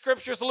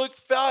scriptures, Luke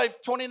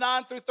 5,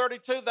 29 through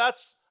 32,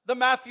 that's the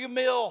Matthew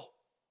meal.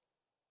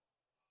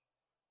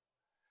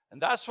 And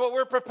that's what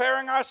we're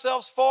preparing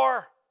ourselves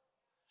for.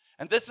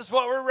 And this is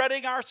what we're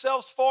readying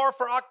ourselves for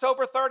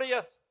October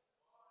 30th.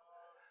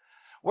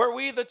 Where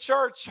we, the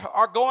church,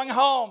 are going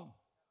home.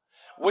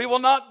 We will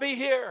not be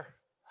here.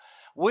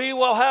 We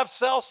will have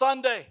Cell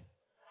Sunday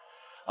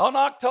on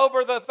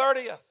October the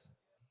 30th.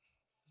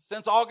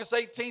 Since August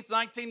 18th,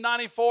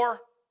 1994,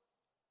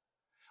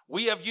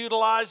 we have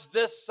utilized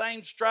this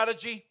same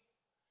strategy,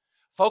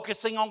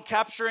 focusing on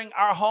capturing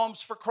our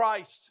homes for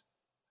Christ.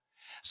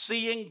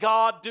 Seeing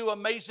God do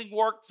amazing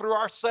work through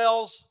our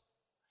cells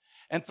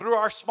and through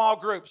our small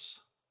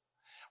groups.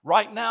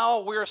 Right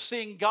now, we're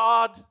seeing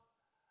God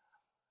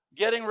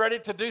getting ready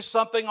to do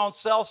something on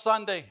Cell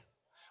Sunday.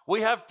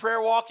 We have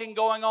prayer walking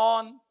going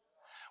on.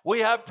 We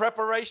have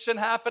preparation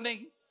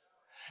happening.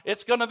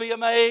 It's going to be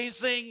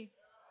amazing.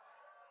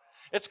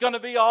 It's going to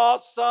be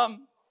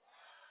awesome.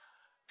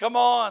 Come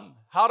on.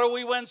 How do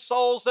we win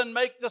souls and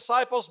make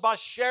disciples? By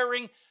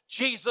sharing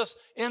Jesus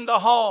in the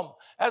home.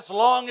 As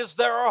long as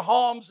there are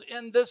homes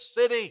in this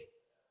city.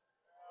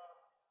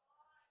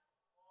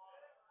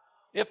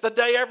 If the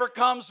day ever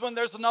comes when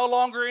there's no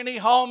longer any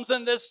homes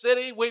in this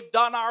city, we've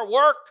done our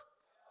work.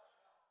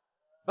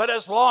 But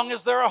as long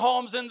as there are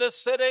homes in this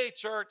city,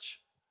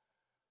 church,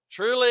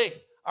 truly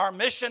our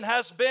mission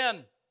has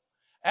been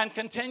and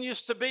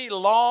continues to be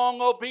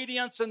long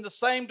obedience in the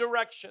same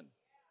direction.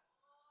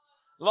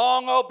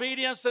 Long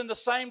obedience in the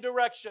same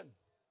direction.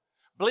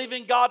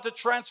 Believing God to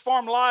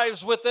transform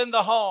lives within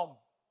the home.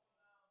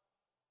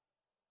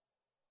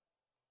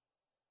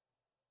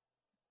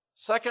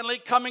 Secondly,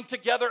 coming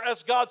together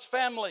as God's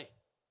family.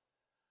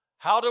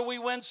 How do we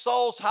win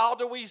souls? How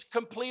do we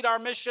complete our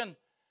mission?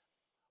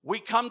 We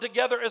come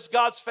together as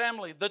God's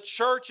family. The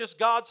church is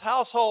God's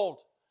household.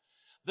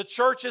 The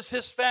church is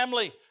his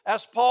family,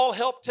 as Paul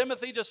helped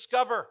Timothy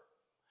discover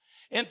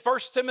in 1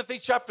 Timothy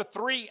chapter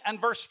 3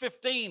 and verse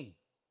 15.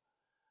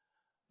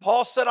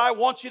 Paul said, I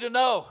want you to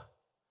know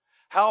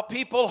how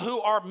people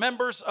who are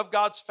members of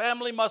God's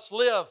family must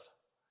live.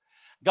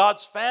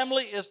 God's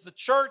family is the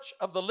church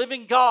of the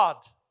living God,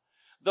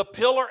 the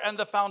pillar and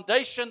the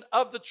foundation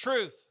of the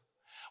truth.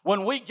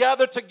 When we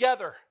gather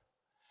together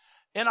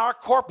in our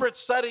corporate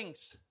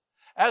settings,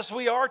 as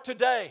we are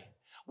today,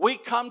 we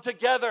come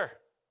together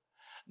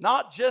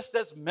not just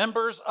as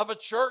members of a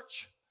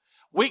church,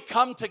 we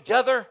come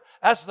together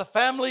as the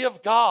family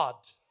of God.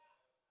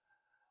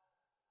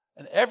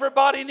 And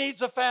everybody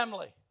needs a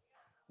family.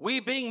 We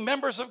being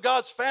members of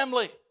God's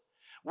family,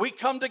 we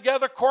come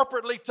together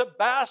corporately to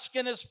bask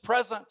in his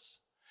presence,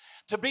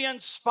 to be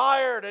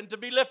inspired and to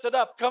be lifted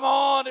up. Come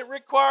on, it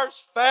requires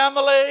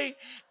family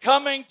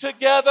coming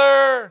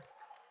together.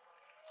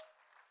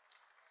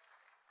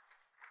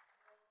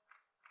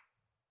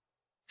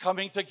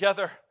 Coming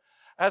together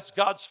as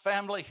God's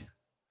family,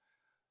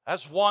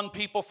 as one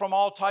people from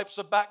all types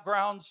of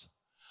backgrounds,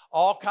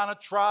 all kind of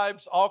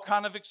tribes, all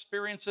kind of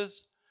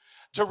experiences,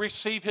 to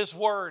receive his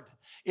word.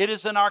 It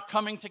is in our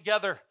coming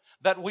together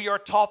that we are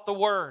taught the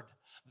word.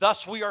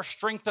 Thus we are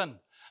strengthened.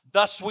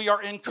 Thus we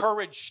are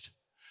encouraged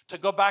to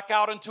go back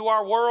out into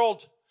our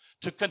world,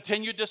 to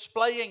continue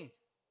displaying.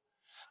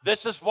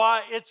 This is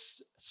why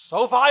it's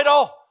so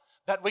vital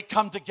that we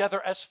come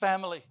together as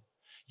family.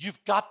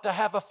 You've got to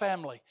have a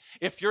family.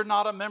 If you're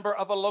not a member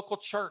of a local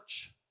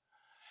church,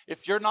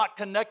 if you're not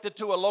connected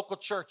to a local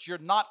church, you're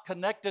not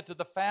connected to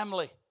the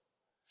family.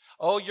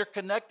 Oh, you're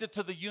connected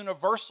to the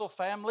universal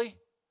family,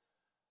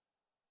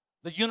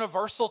 the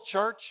universal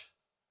church.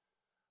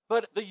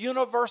 But the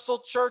universal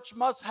church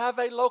must have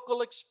a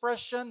local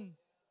expression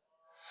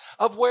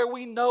of where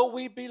we know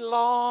we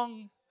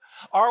belong.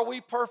 Are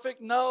we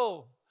perfect?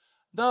 No.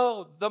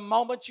 No, the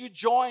moment you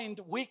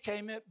joined,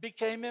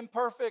 became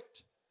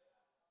imperfect.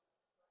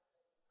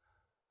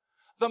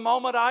 The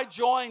moment I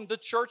joined, the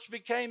church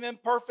became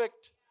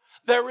imperfect.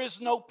 There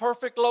is no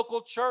perfect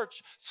local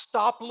church.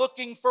 Stop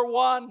looking for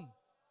one.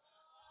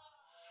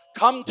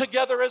 Come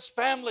together as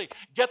family.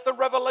 Get the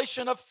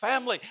revelation of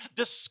family.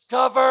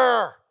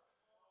 Discover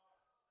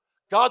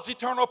God's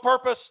eternal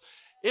purpose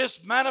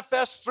is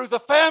manifest through the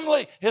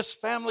family, his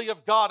family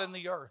of God in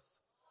the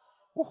earth.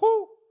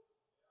 Woohoo!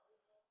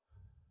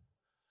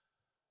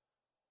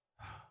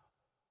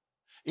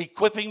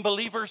 Equipping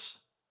believers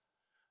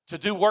to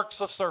do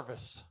works of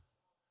service.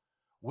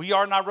 We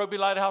are Nairobi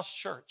Lighthouse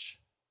Church.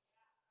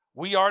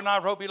 We are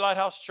Nairobi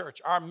Lighthouse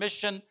Church. Our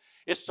mission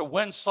is to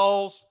win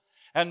souls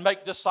and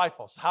make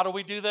disciples. How do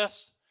we do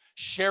this?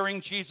 Sharing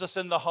Jesus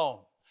in the home.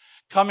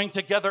 Coming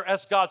together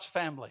as God's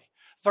family.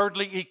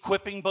 Thirdly,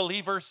 equipping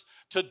believers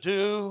to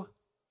do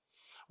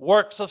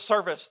works of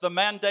service. The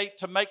mandate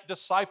to make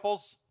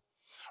disciples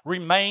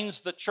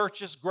remains the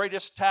church's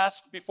greatest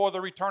task before the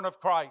return of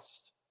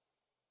Christ.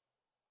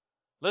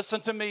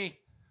 Listen to me.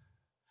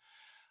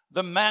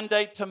 The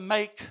mandate to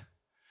make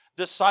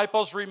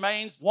disciples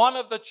remains one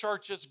of the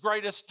church's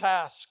greatest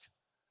tasks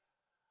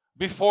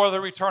before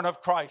the return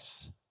of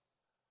Christ.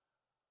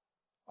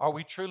 Are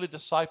we truly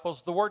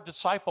disciples? The word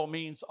disciple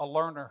means a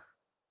learner.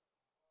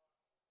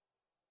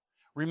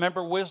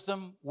 Remember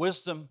wisdom?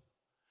 Wisdom.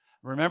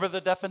 Remember the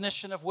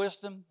definition of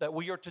wisdom that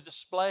we are to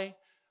display?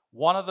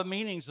 One of the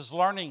meanings is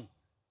learning.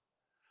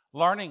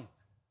 Learning.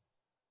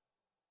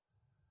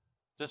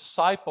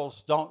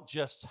 Disciples don't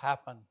just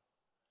happen.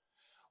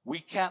 We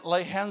can't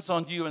lay hands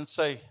on you and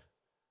say,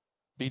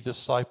 be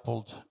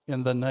discipled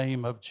in the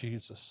name of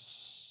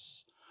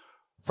Jesus.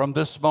 From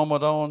this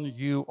moment on,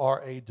 you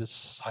are a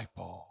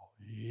disciple.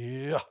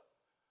 Yeah.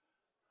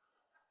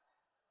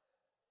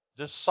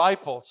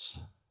 Disciples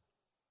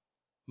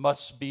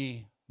must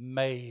be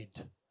made.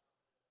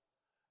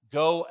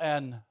 Go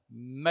and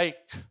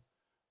make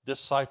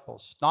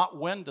disciples. Not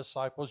win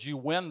disciples. You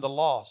win the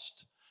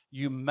lost.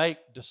 You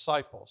make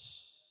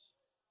disciples.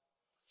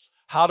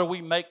 How do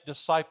we make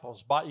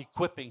disciples? By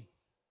equipping,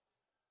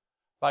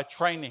 by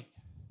training,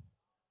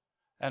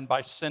 and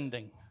by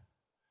sending.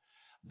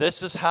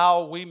 This is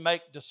how we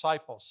make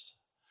disciples.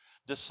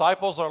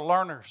 Disciples are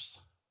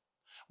learners.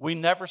 We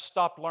never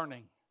stop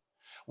learning.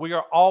 We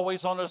are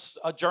always on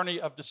a journey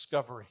of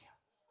discovery.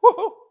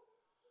 Woo-hoo.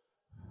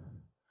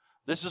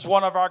 This is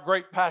one of our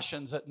great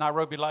passions at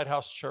Nairobi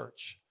Lighthouse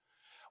Church.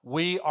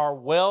 We are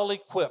well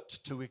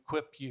equipped to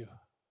equip you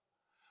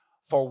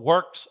for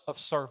works of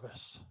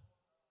service.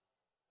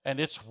 And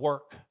it's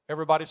work.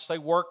 Everybody say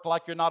work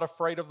like you're not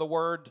afraid of the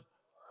word.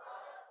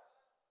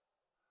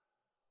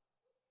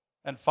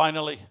 And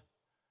finally,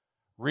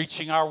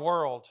 reaching our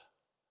world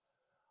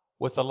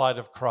with the light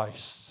of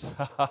Christ.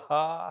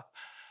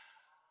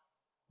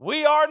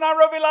 We are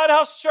Nairobi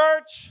Lighthouse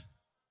Church.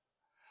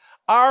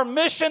 Our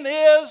mission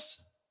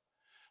is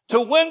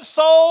to win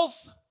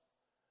souls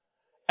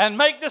and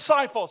make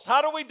disciples.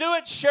 How do we do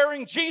it?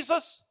 Sharing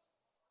Jesus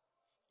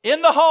in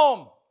the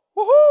home.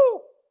 Woohoo!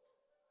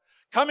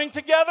 Coming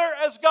together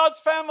as God's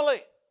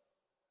family.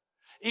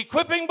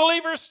 Equipping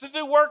believers to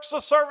do works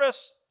of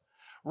service.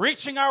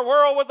 Reaching our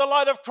world with the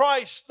light of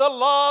Christ. The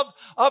love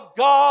of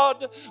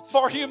God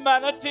for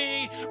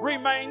humanity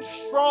remains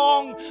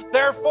strong.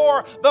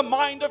 Therefore, the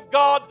mind of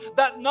God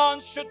that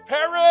none should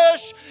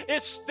perish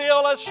is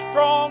still as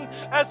strong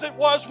as it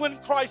was when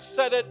Christ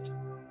said it.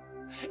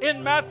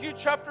 In Matthew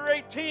chapter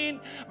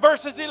 18,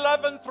 verses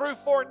 11 through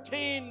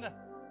 14,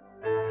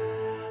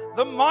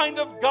 the mind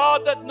of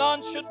God that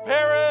none should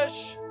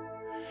perish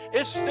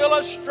is still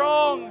as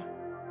strong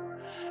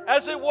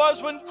as it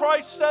was when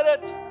Christ said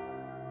it.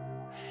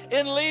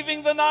 In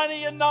leaving the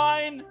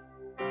 99,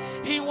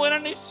 he went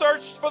and he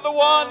searched for the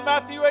one,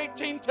 Matthew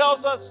 18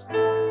 tells us,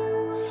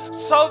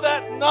 so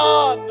that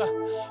none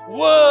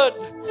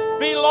would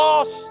be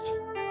lost.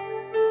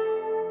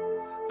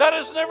 That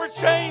has never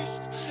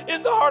changed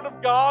in the heart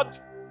of God.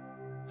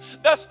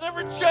 That's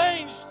never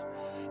changed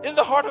in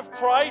the heart of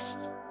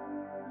Christ.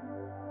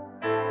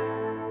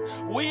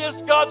 We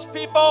as God's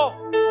people,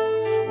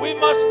 we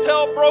must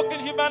tell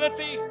broken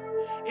humanity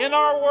in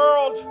our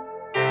world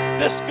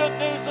this good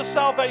news of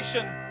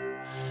salvation,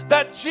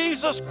 that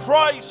Jesus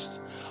Christ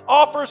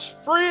offers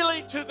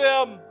freely to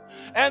them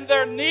and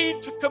their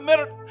need to commit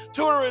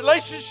to a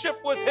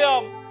relationship with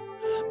Him,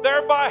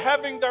 thereby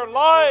having their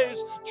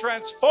lives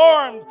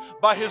transformed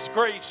by His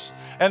grace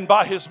and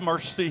by His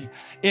mercy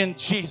in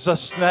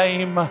Jesus'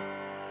 name.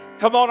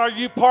 Come on, are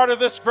you part of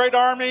this great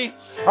army?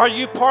 Are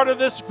you part of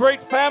this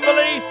great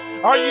family?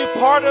 Are you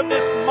part of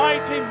this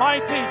mighty,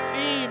 mighty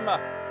team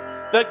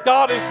that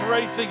God is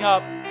raising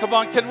up? Come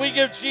on, can we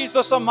give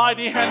Jesus a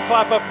mighty hand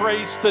clap of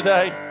praise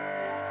today?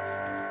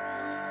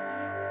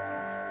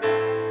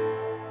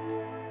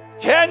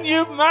 Can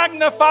you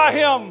magnify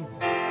Him?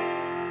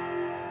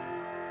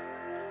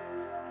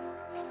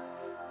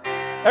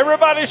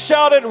 Everybody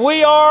shouted,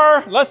 we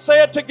are, let's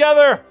say it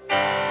together,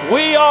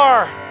 we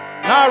are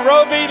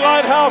Nairobi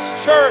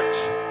Lighthouse Church.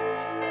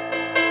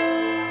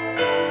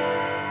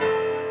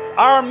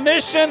 Our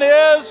mission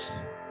is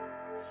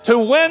to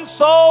win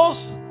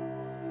souls.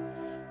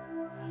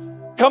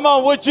 Come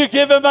on, would you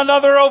give Him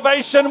another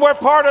ovation? We're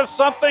part of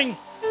something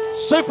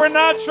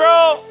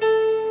supernatural.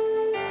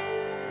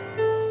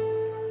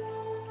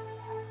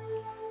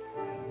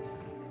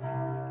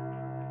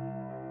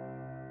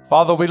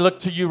 Father, we look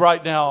to You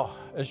right now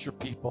as Your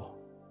people.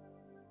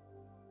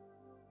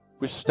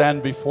 We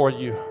stand before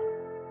You.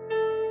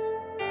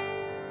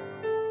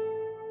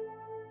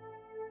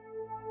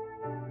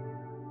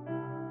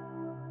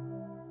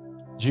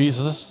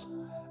 Jesus,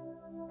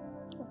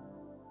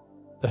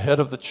 the head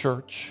of the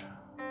church,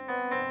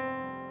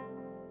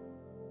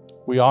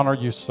 we honor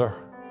You, sir.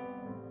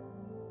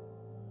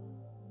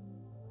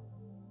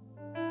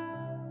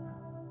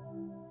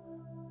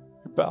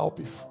 We bow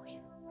before You.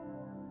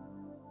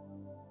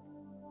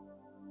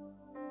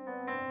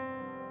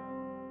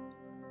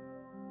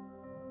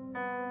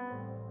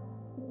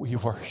 We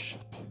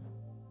worship You.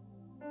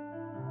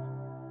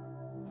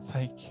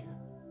 Thank You.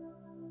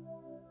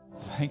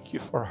 Thank You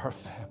for our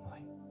family.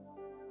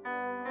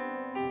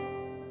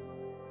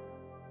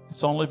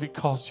 It's only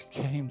because You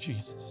came,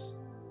 Jesus.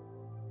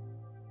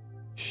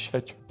 You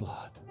shed Your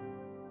blood.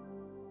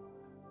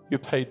 You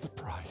paid the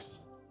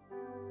price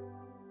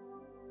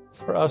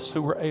for us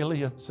who were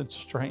aliens and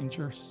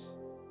strangers,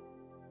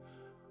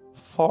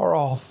 far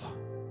off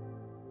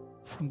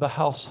from the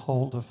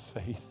household of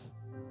faith.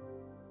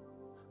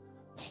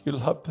 You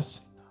loved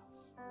us enough.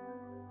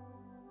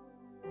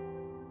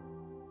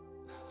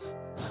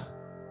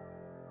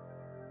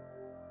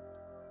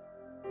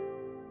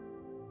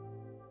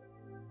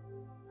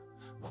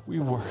 We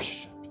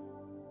worship You.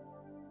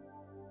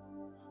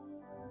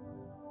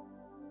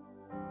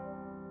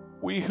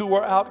 We who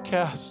were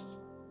outcasts,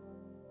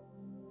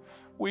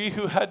 we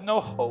who had no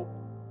hope,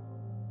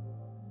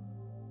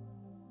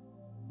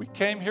 we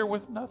came here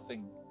with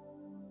nothing.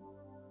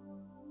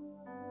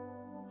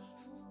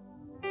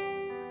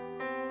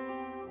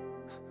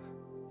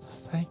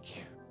 Thank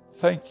You.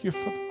 Thank You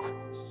for the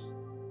cross.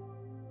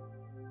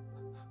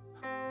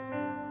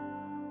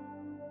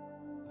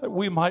 That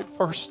we might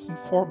first and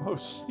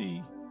foremost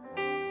see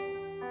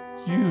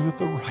You,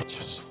 the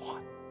righteous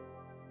one.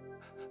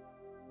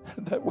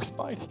 And that we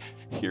might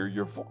hear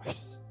Your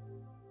voice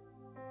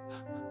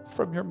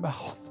from Your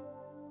mouth.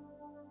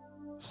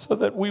 So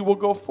that we will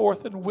go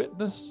forth and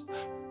witness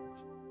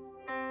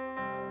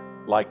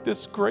like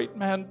this great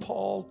man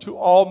Paul to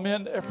all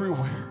men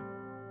everywhere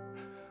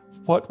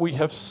what we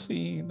have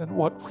seen and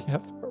what we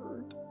have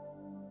heard.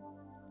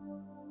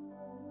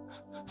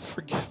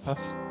 Forgive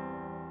us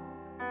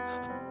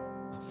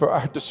for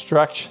our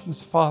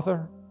distractions,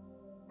 Father.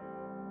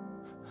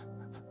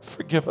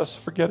 Forgive us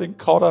for getting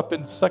caught up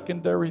in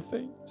secondary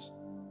things.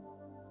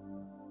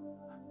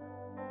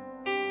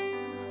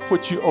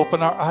 Would You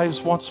open our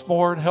eyes once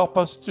more and help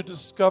us to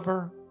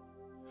discover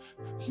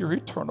Your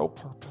eternal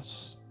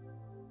purpose?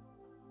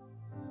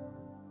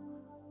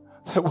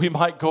 that we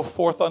might go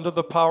forth under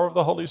the power of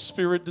the Holy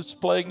Spirit,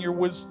 displaying your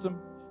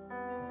wisdom,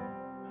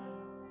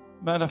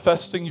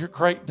 manifesting your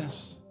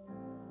greatness,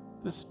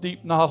 this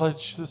deep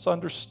knowledge, this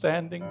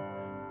understanding,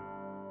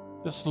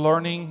 this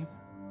learning.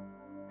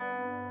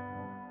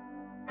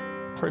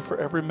 Pray for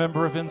every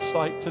member of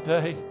Insight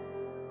today.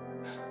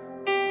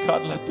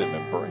 God, let them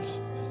embrace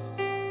this.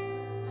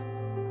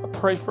 I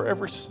pray for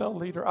every cell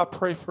leader. I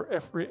pray for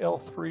every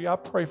L3. I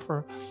pray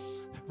for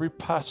every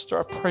pastor.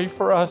 I pray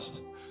for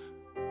us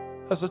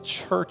as a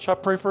church. I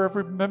pray for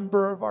every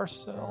member of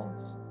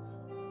ourselves.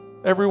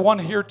 Everyone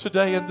here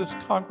today in this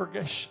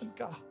congregation,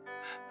 God.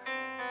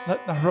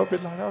 Let Nairobi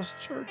Lighthouse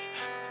Church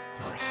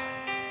arise.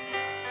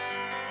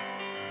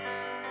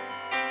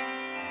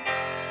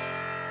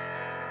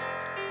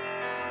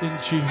 In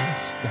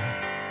Jesus'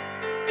 name.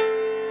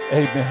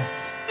 Amen.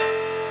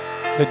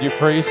 Can you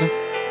praise Him?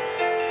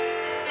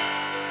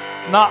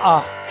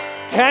 Nuh-uh.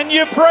 Can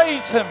you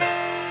praise Him?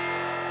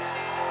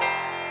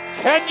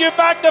 Can you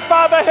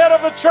magnify the head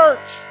of the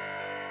church?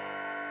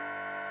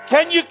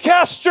 Can you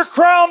cast your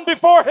crown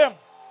before Him?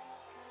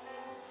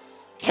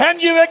 Can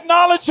you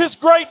acknowledge His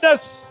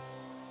greatness?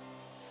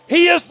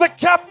 He is the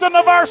captain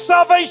of our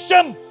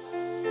salvation.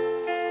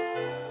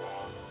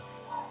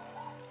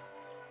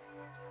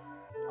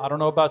 I don't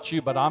know about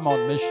you, but I'm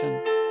on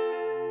mission.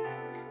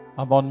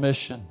 I'm on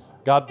mission.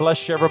 God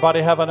bless you,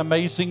 everybody. Have an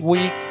amazing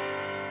week.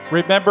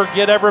 Remember,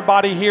 get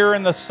everybody here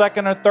in the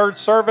second and third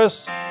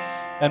service,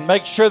 and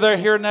make sure they're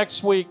here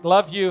next week.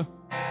 Love you.